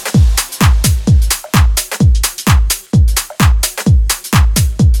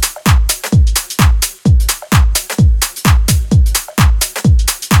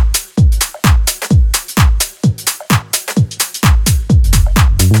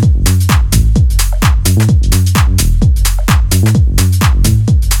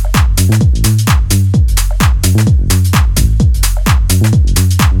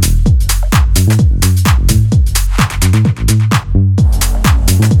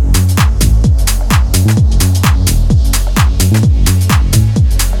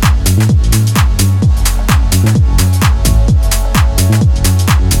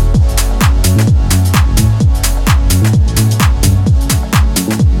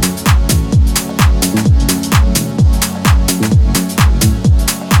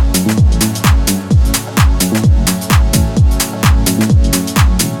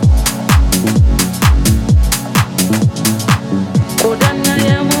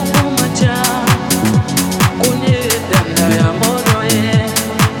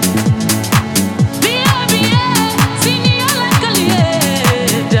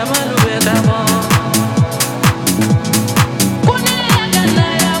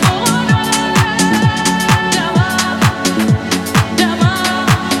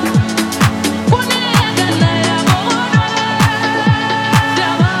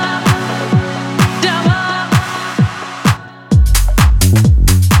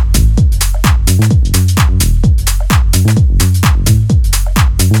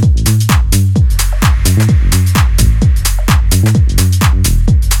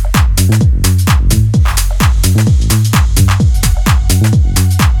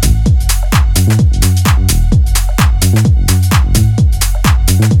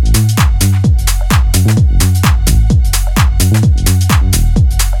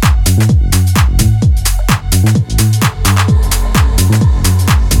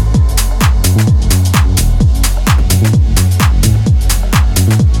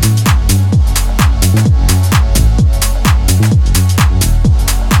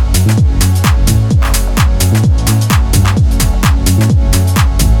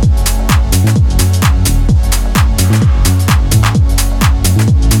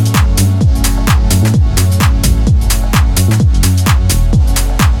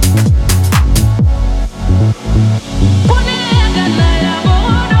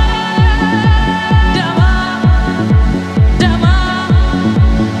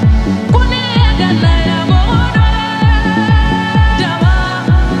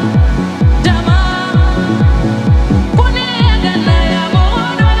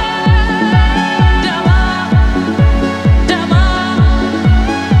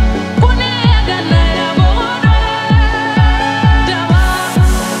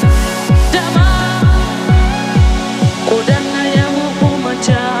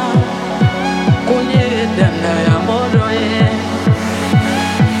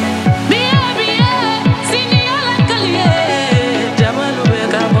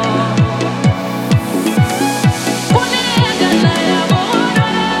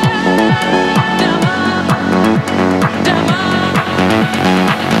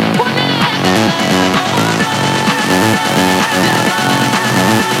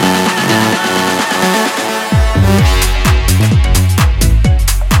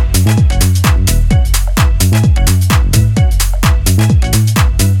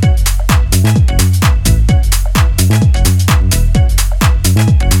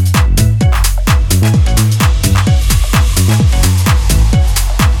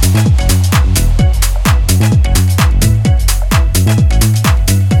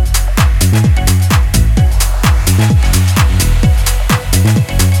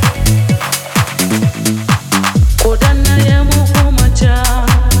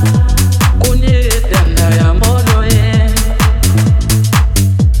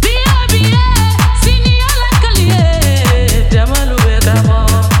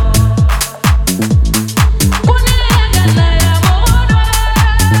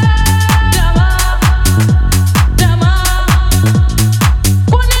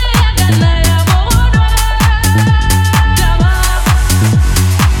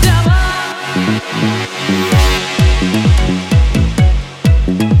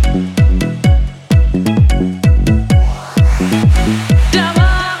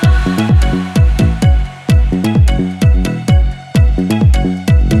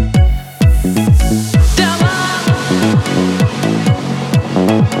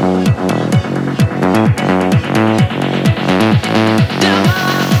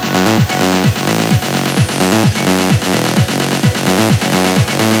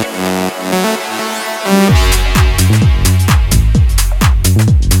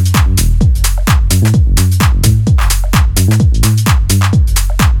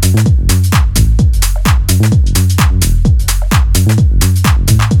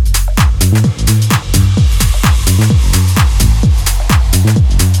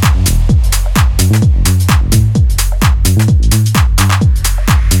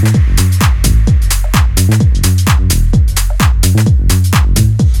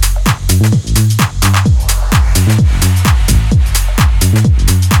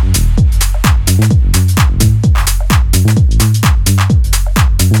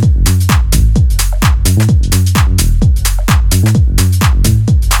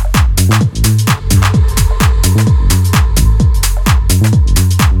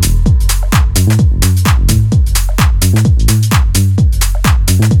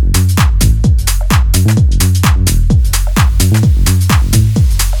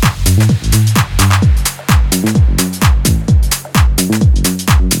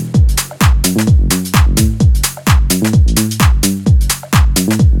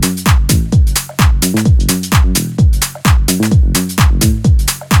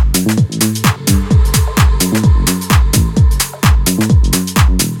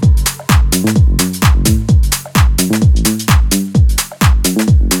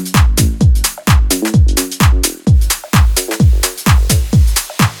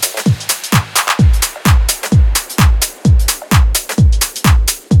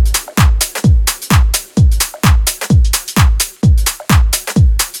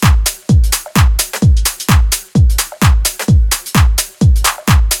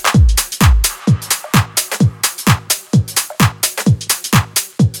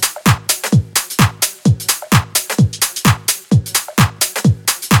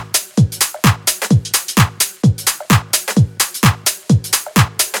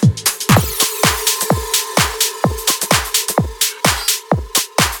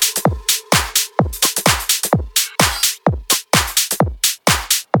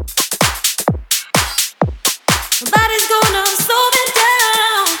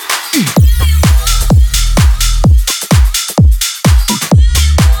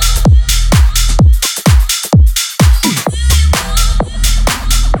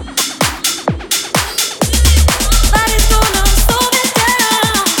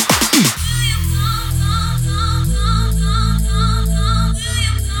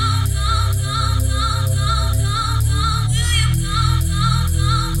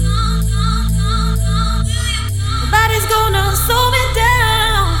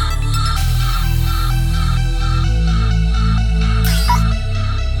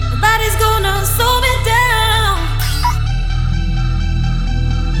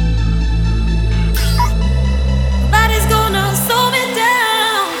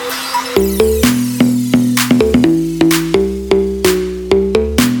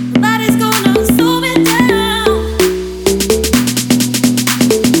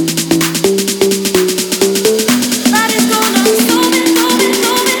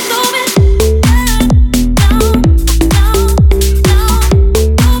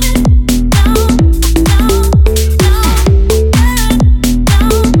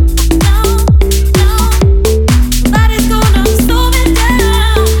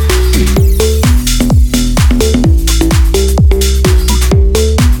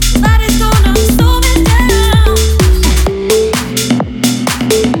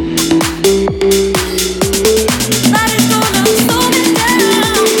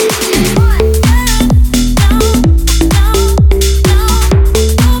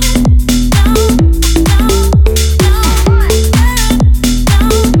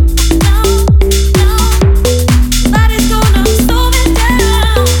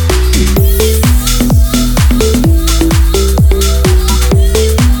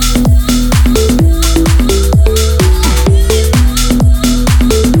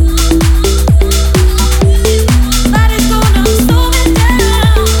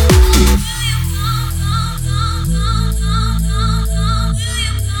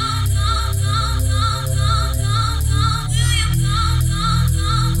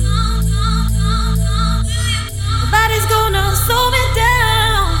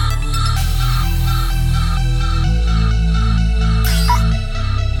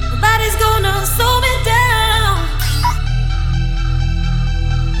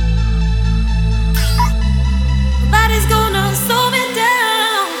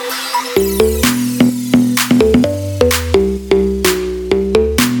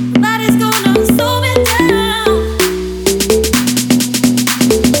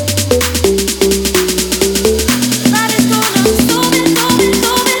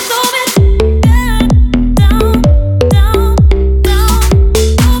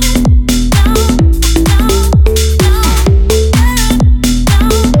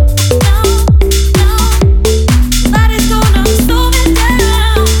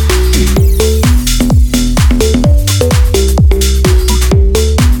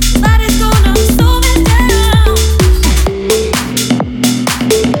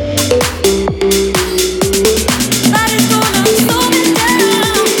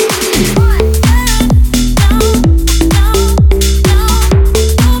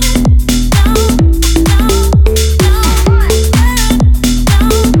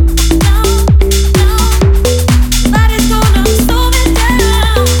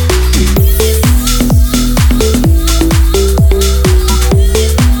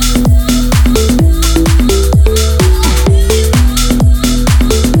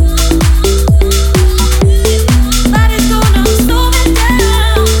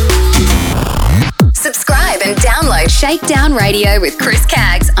 Shakedown Radio with Chris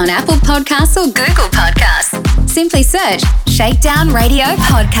Caggs on Apple Podcasts or Google Podcasts. Simply search Shakedown Radio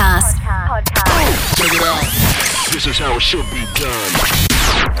Podcast. Check it out. This is how it should be done.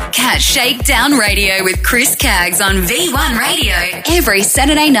 Catch Shakedown Radio with Chris Caggs on V1 Radio every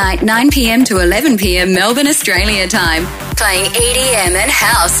Saturday night, 9 p.m. to 11 p.m. Melbourne, Australia time. Playing EDM and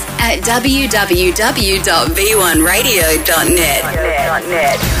house at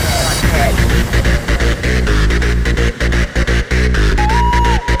www.v1radio.net.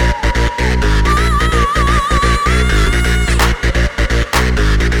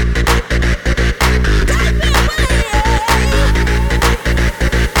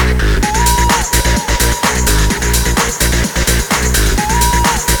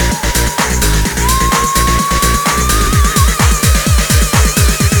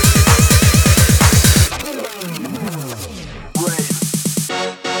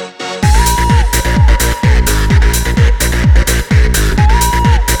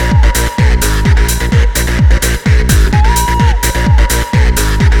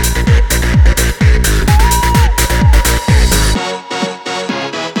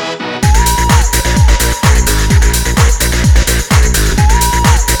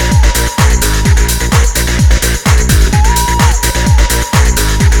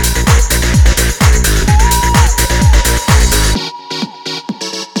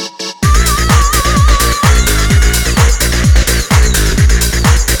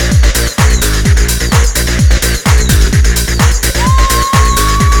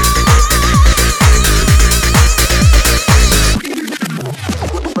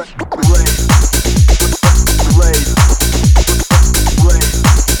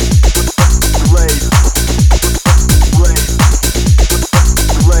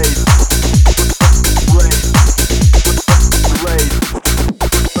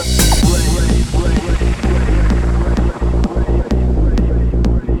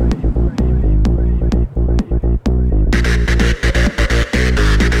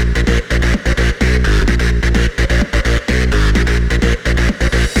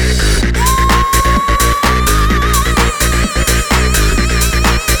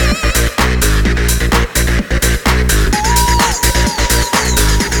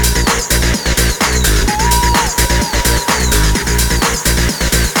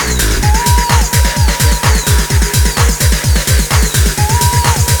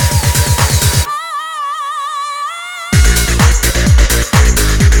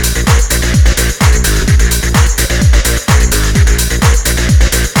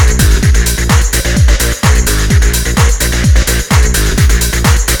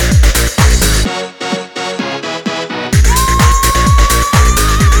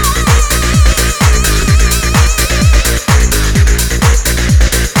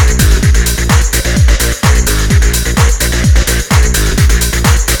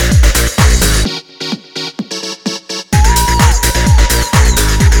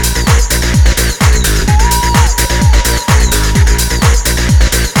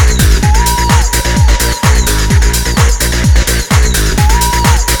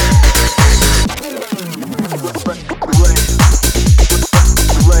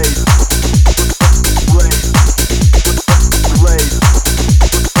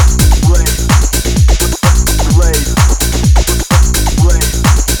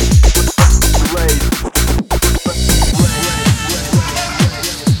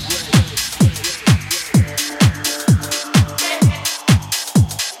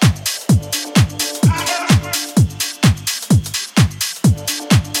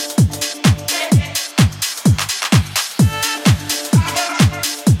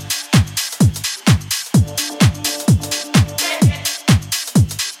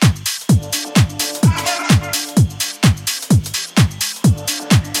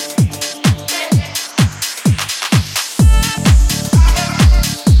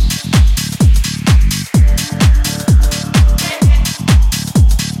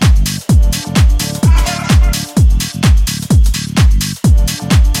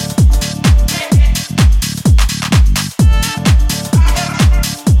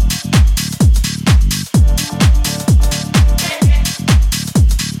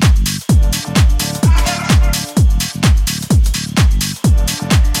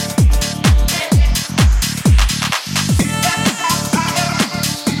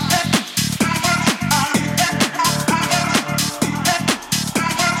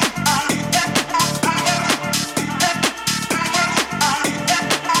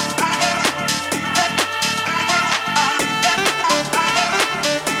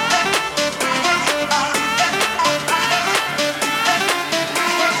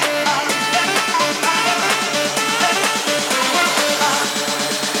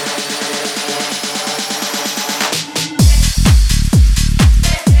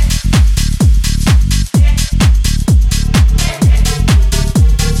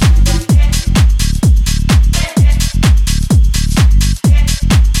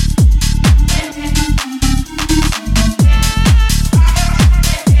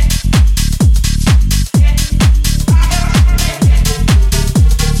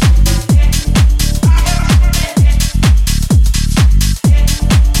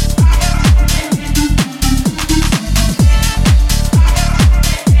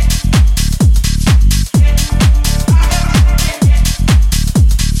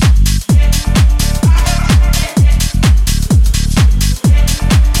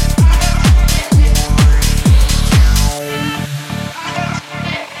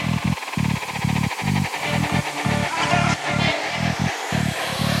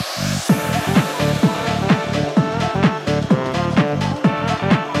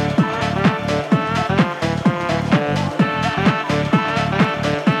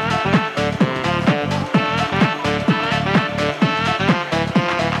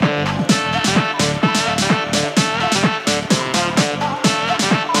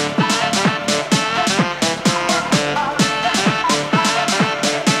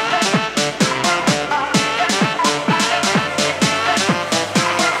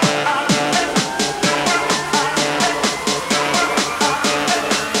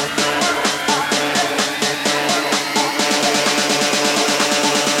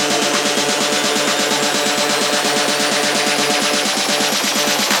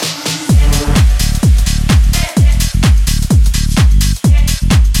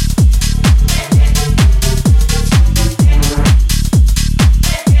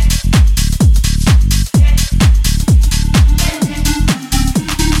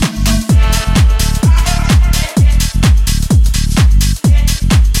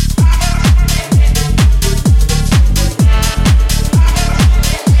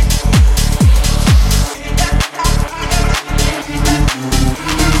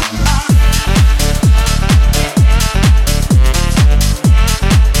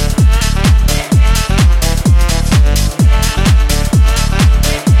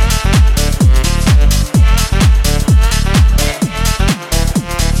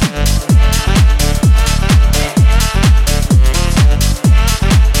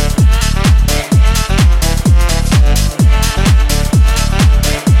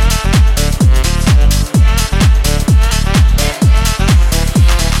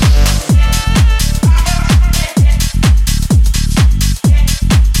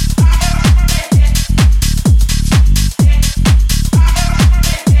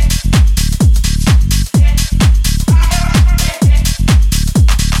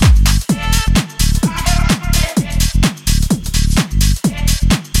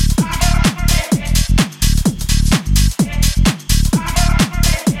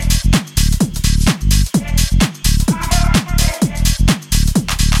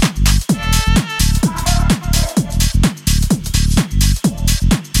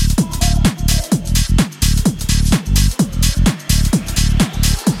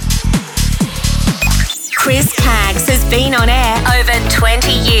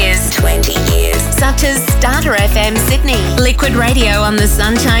 Starter FM Sydney, Liquid Radio on the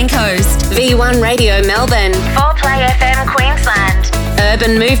Sunshine Coast, V1 Radio Melbourne, 4Play FM Queensland,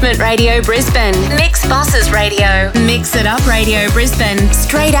 Urban Movement Radio Brisbane, Mix Bosses Radio, Mix It Up Radio Brisbane,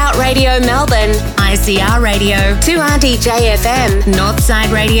 Straight Out Radio Melbourne, ICR Radio, 2RDJ FM,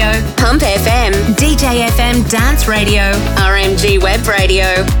 Northside Radio, Pump FM, DJ FM Dance Radio, RMG Web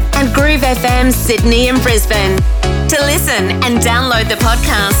Radio, and Groove FM Sydney and Brisbane. To listen and download the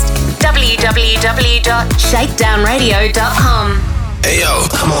podcast, www.shakedownradio.com. Hey yo,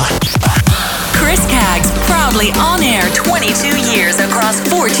 come on. Chris Caggs, proudly on air 22 years across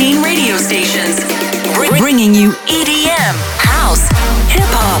 14 radio stations, bringing you EDM, house,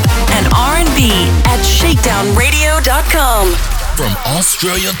 hip-hop, and R&B at ShakeDownRadio.com. From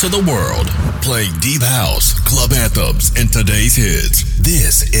Australia to the world, playing deep house, club anthems, and today's hits.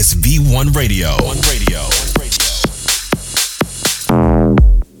 This is V1 Radio.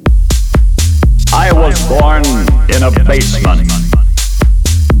 I was born in a basement.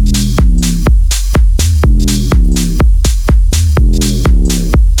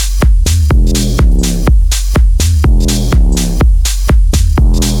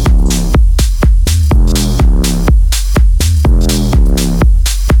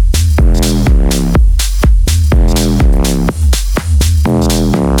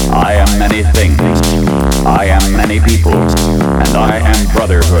 I am many things. I am many people. And I am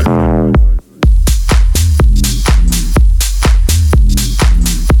brotherhood.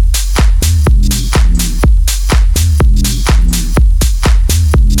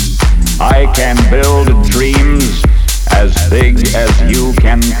 I can build dreams as big as you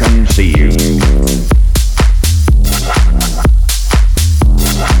can conceive.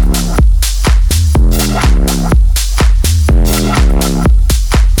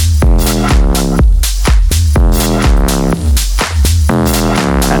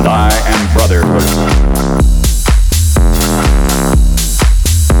 And I am brotherhood.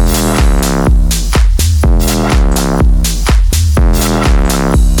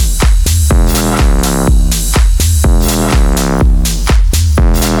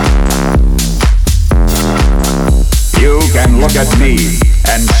 Look at me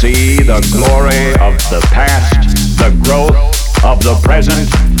and see the glory of the past, the growth of the present,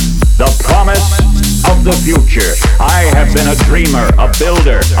 the promise of the future. I have been a dreamer, a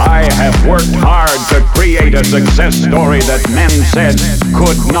builder. I have worked hard to create a success story that men said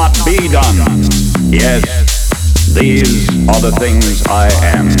could not be done. Yes, these are the things I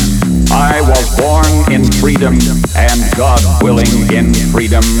am. I was born in freedom, and God willing, in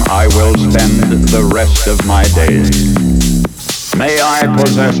freedom I will spend the rest of my days. May I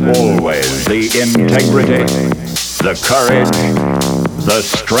possess always the integrity, the courage, the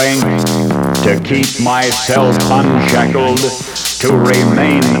strength to keep myself unshackled, to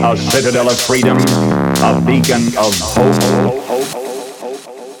remain a citadel of freedom, a beacon of hope.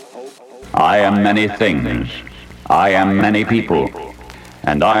 I am many things. I am many people.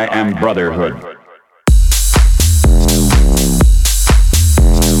 And I am brotherhood.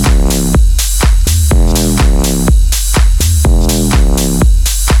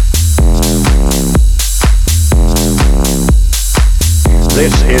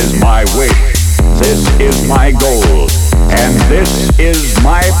 This is my wish, this is my goal, and this is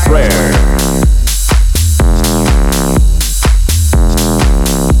my prayer.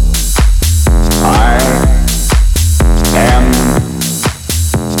 I am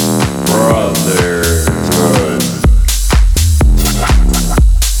brotherhood.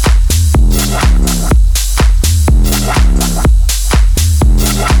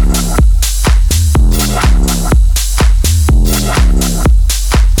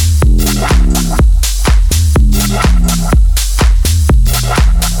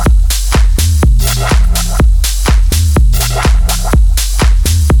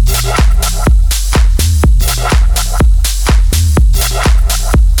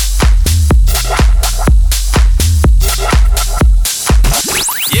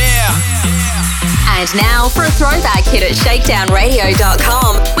 And now for a throwback hit at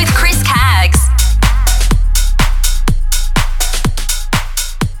ShakeDownRadio.com with Chris Caggs.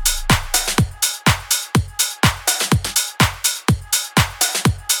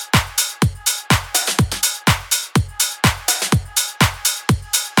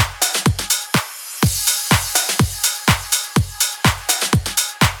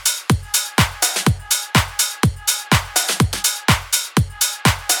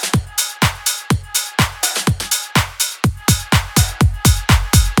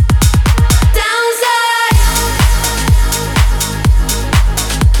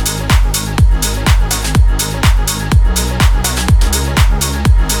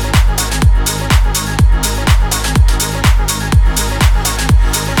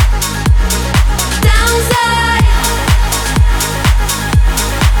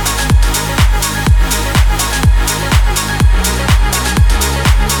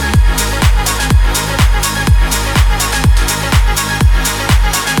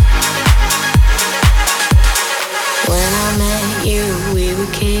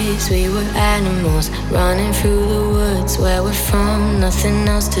 animals running through the woods where we're from, nothing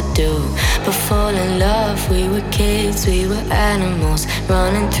else to do but fall in love. We were kids, we were animals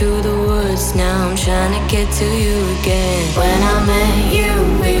running through the woods. Now I'm trying to get to you again. When I met you,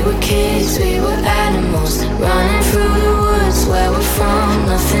 we were kids, we were animals running through the woods where we're from,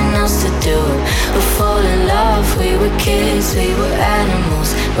 nothing else to do but fall in love. We were kids, we were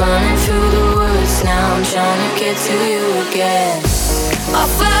animals running through the woods. Now I'm trying to get to you again. Our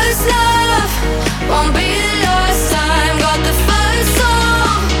first love won't be the last time. Got the first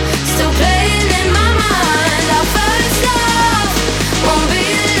song still playing in my mind. Our first love won't be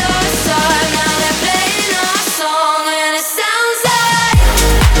the last time. Now they're playing our song and it sounds like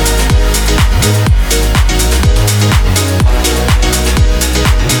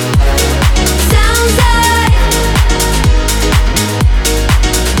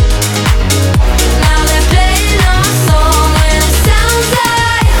now they're playing our song and it sounds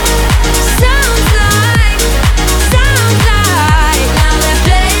like now they're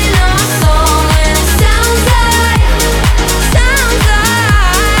playing our song and it sounds like yeah.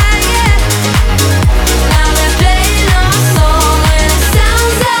 Now they're playing our song and it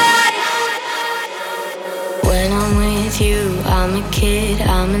sounds like. When I'm with you, I'm a kid,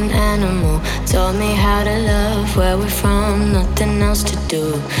 I'm an animal. Taught me how to love where we're from, nothing else to do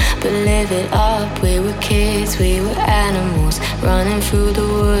but live it up. We were kids, we were animals running through the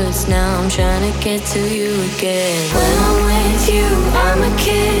woods. Now I'm trying to get to you again. When I'm with you, I'm a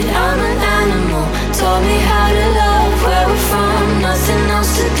kid, I'm an animal. Taught me how to love where we're from, nothing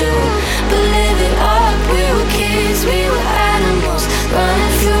else to do but live it up. We were kids, we were animals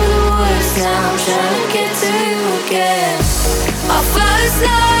running through the woods. Now I'm trying to get to you again. Our first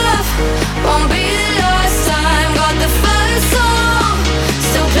love won't be the last time. Got the first song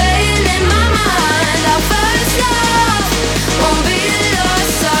still playing in my mind. Our first love won't be the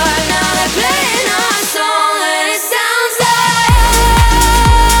last time. Now they're playing our song and it sounds like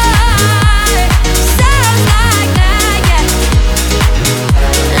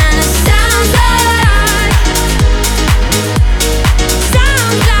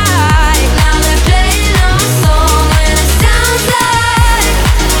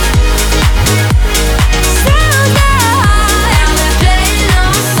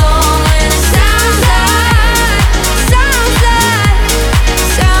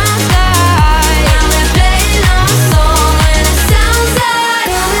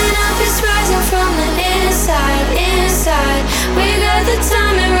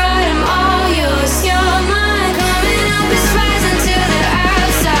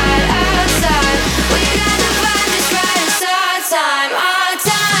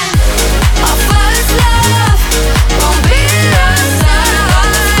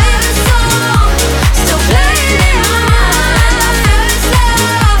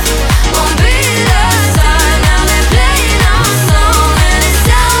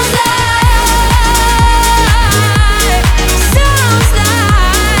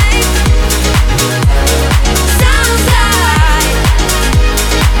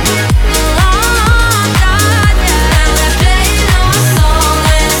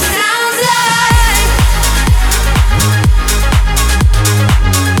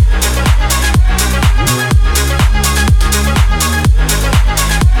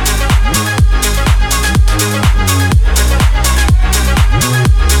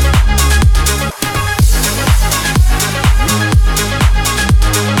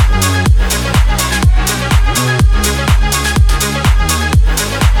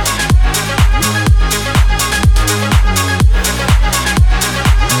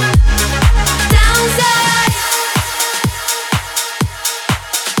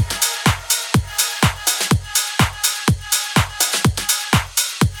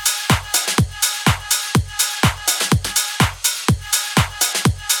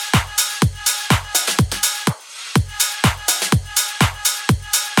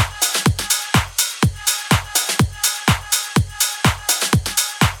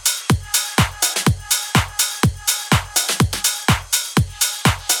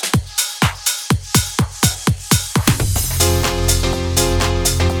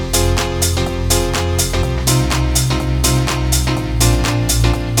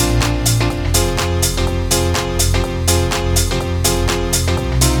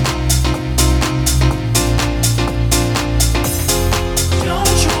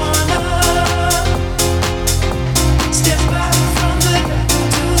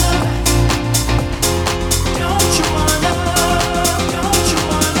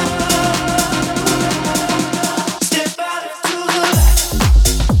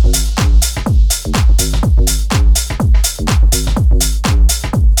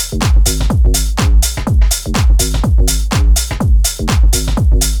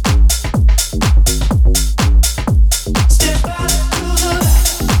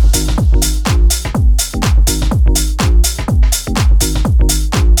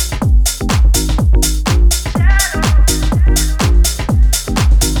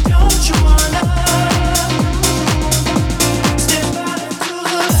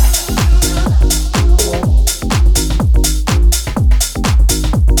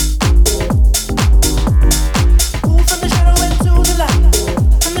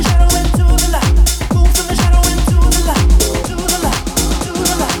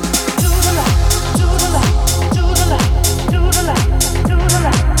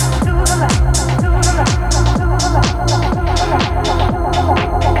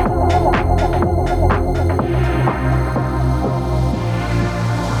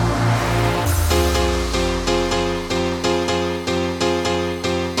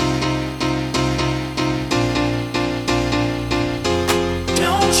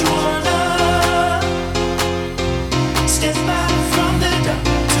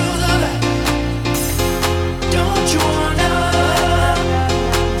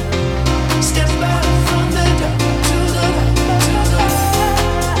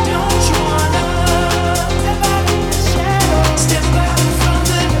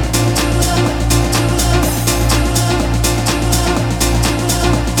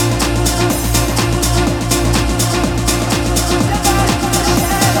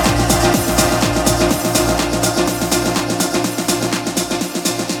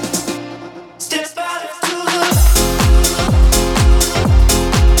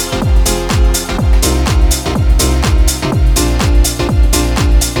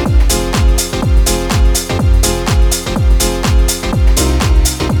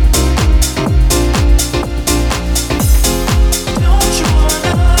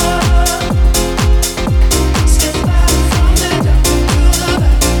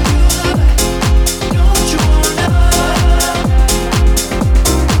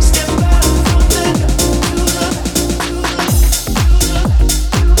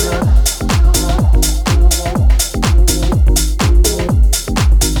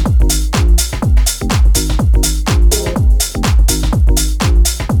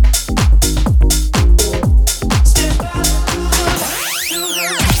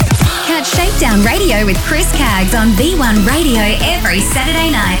ShakeDown Radio with Chris Caggs on V1Radio every Saturday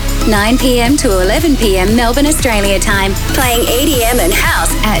night, 9 p.m. to 11 p.m. Melbourne, Australia time. Playing EDM and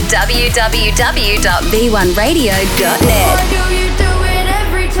house at www.v1radio.net.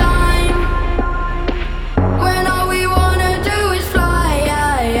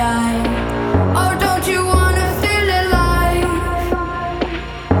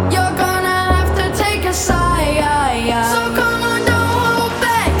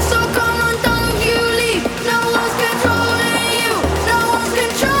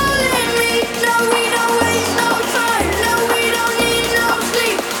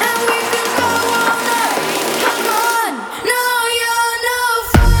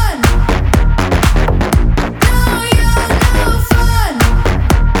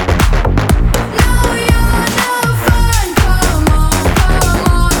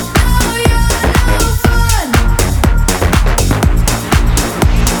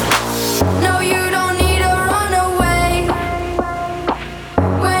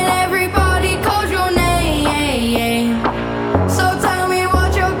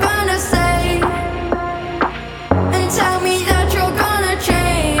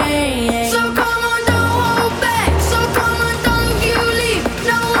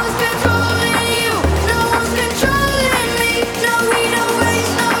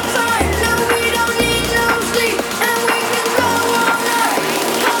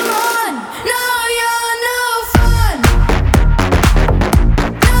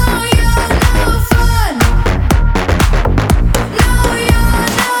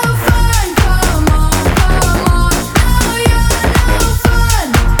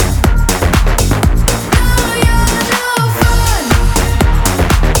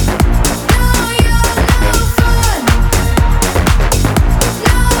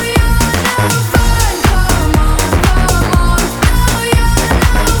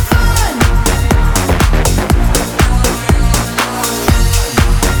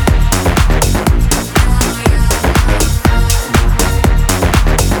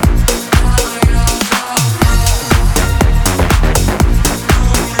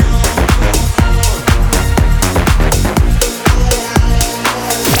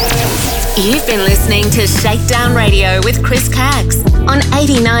 You've been listening to ShakeDown Radio with Chris Caggs on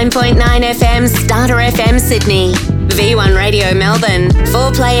 89.9 FM Starter FM Sydney, V1 Radio Melbourne,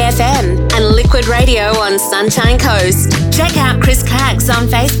 4Play FM and Liquid Radio on Sunshine Coast. Check out Chris Caggs on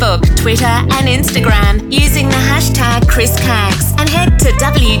Facebook, Twitter and Instagram using the hashtag Chris Caggs and head to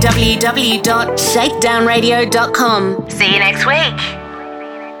www.shakedownradio.com. See you next week.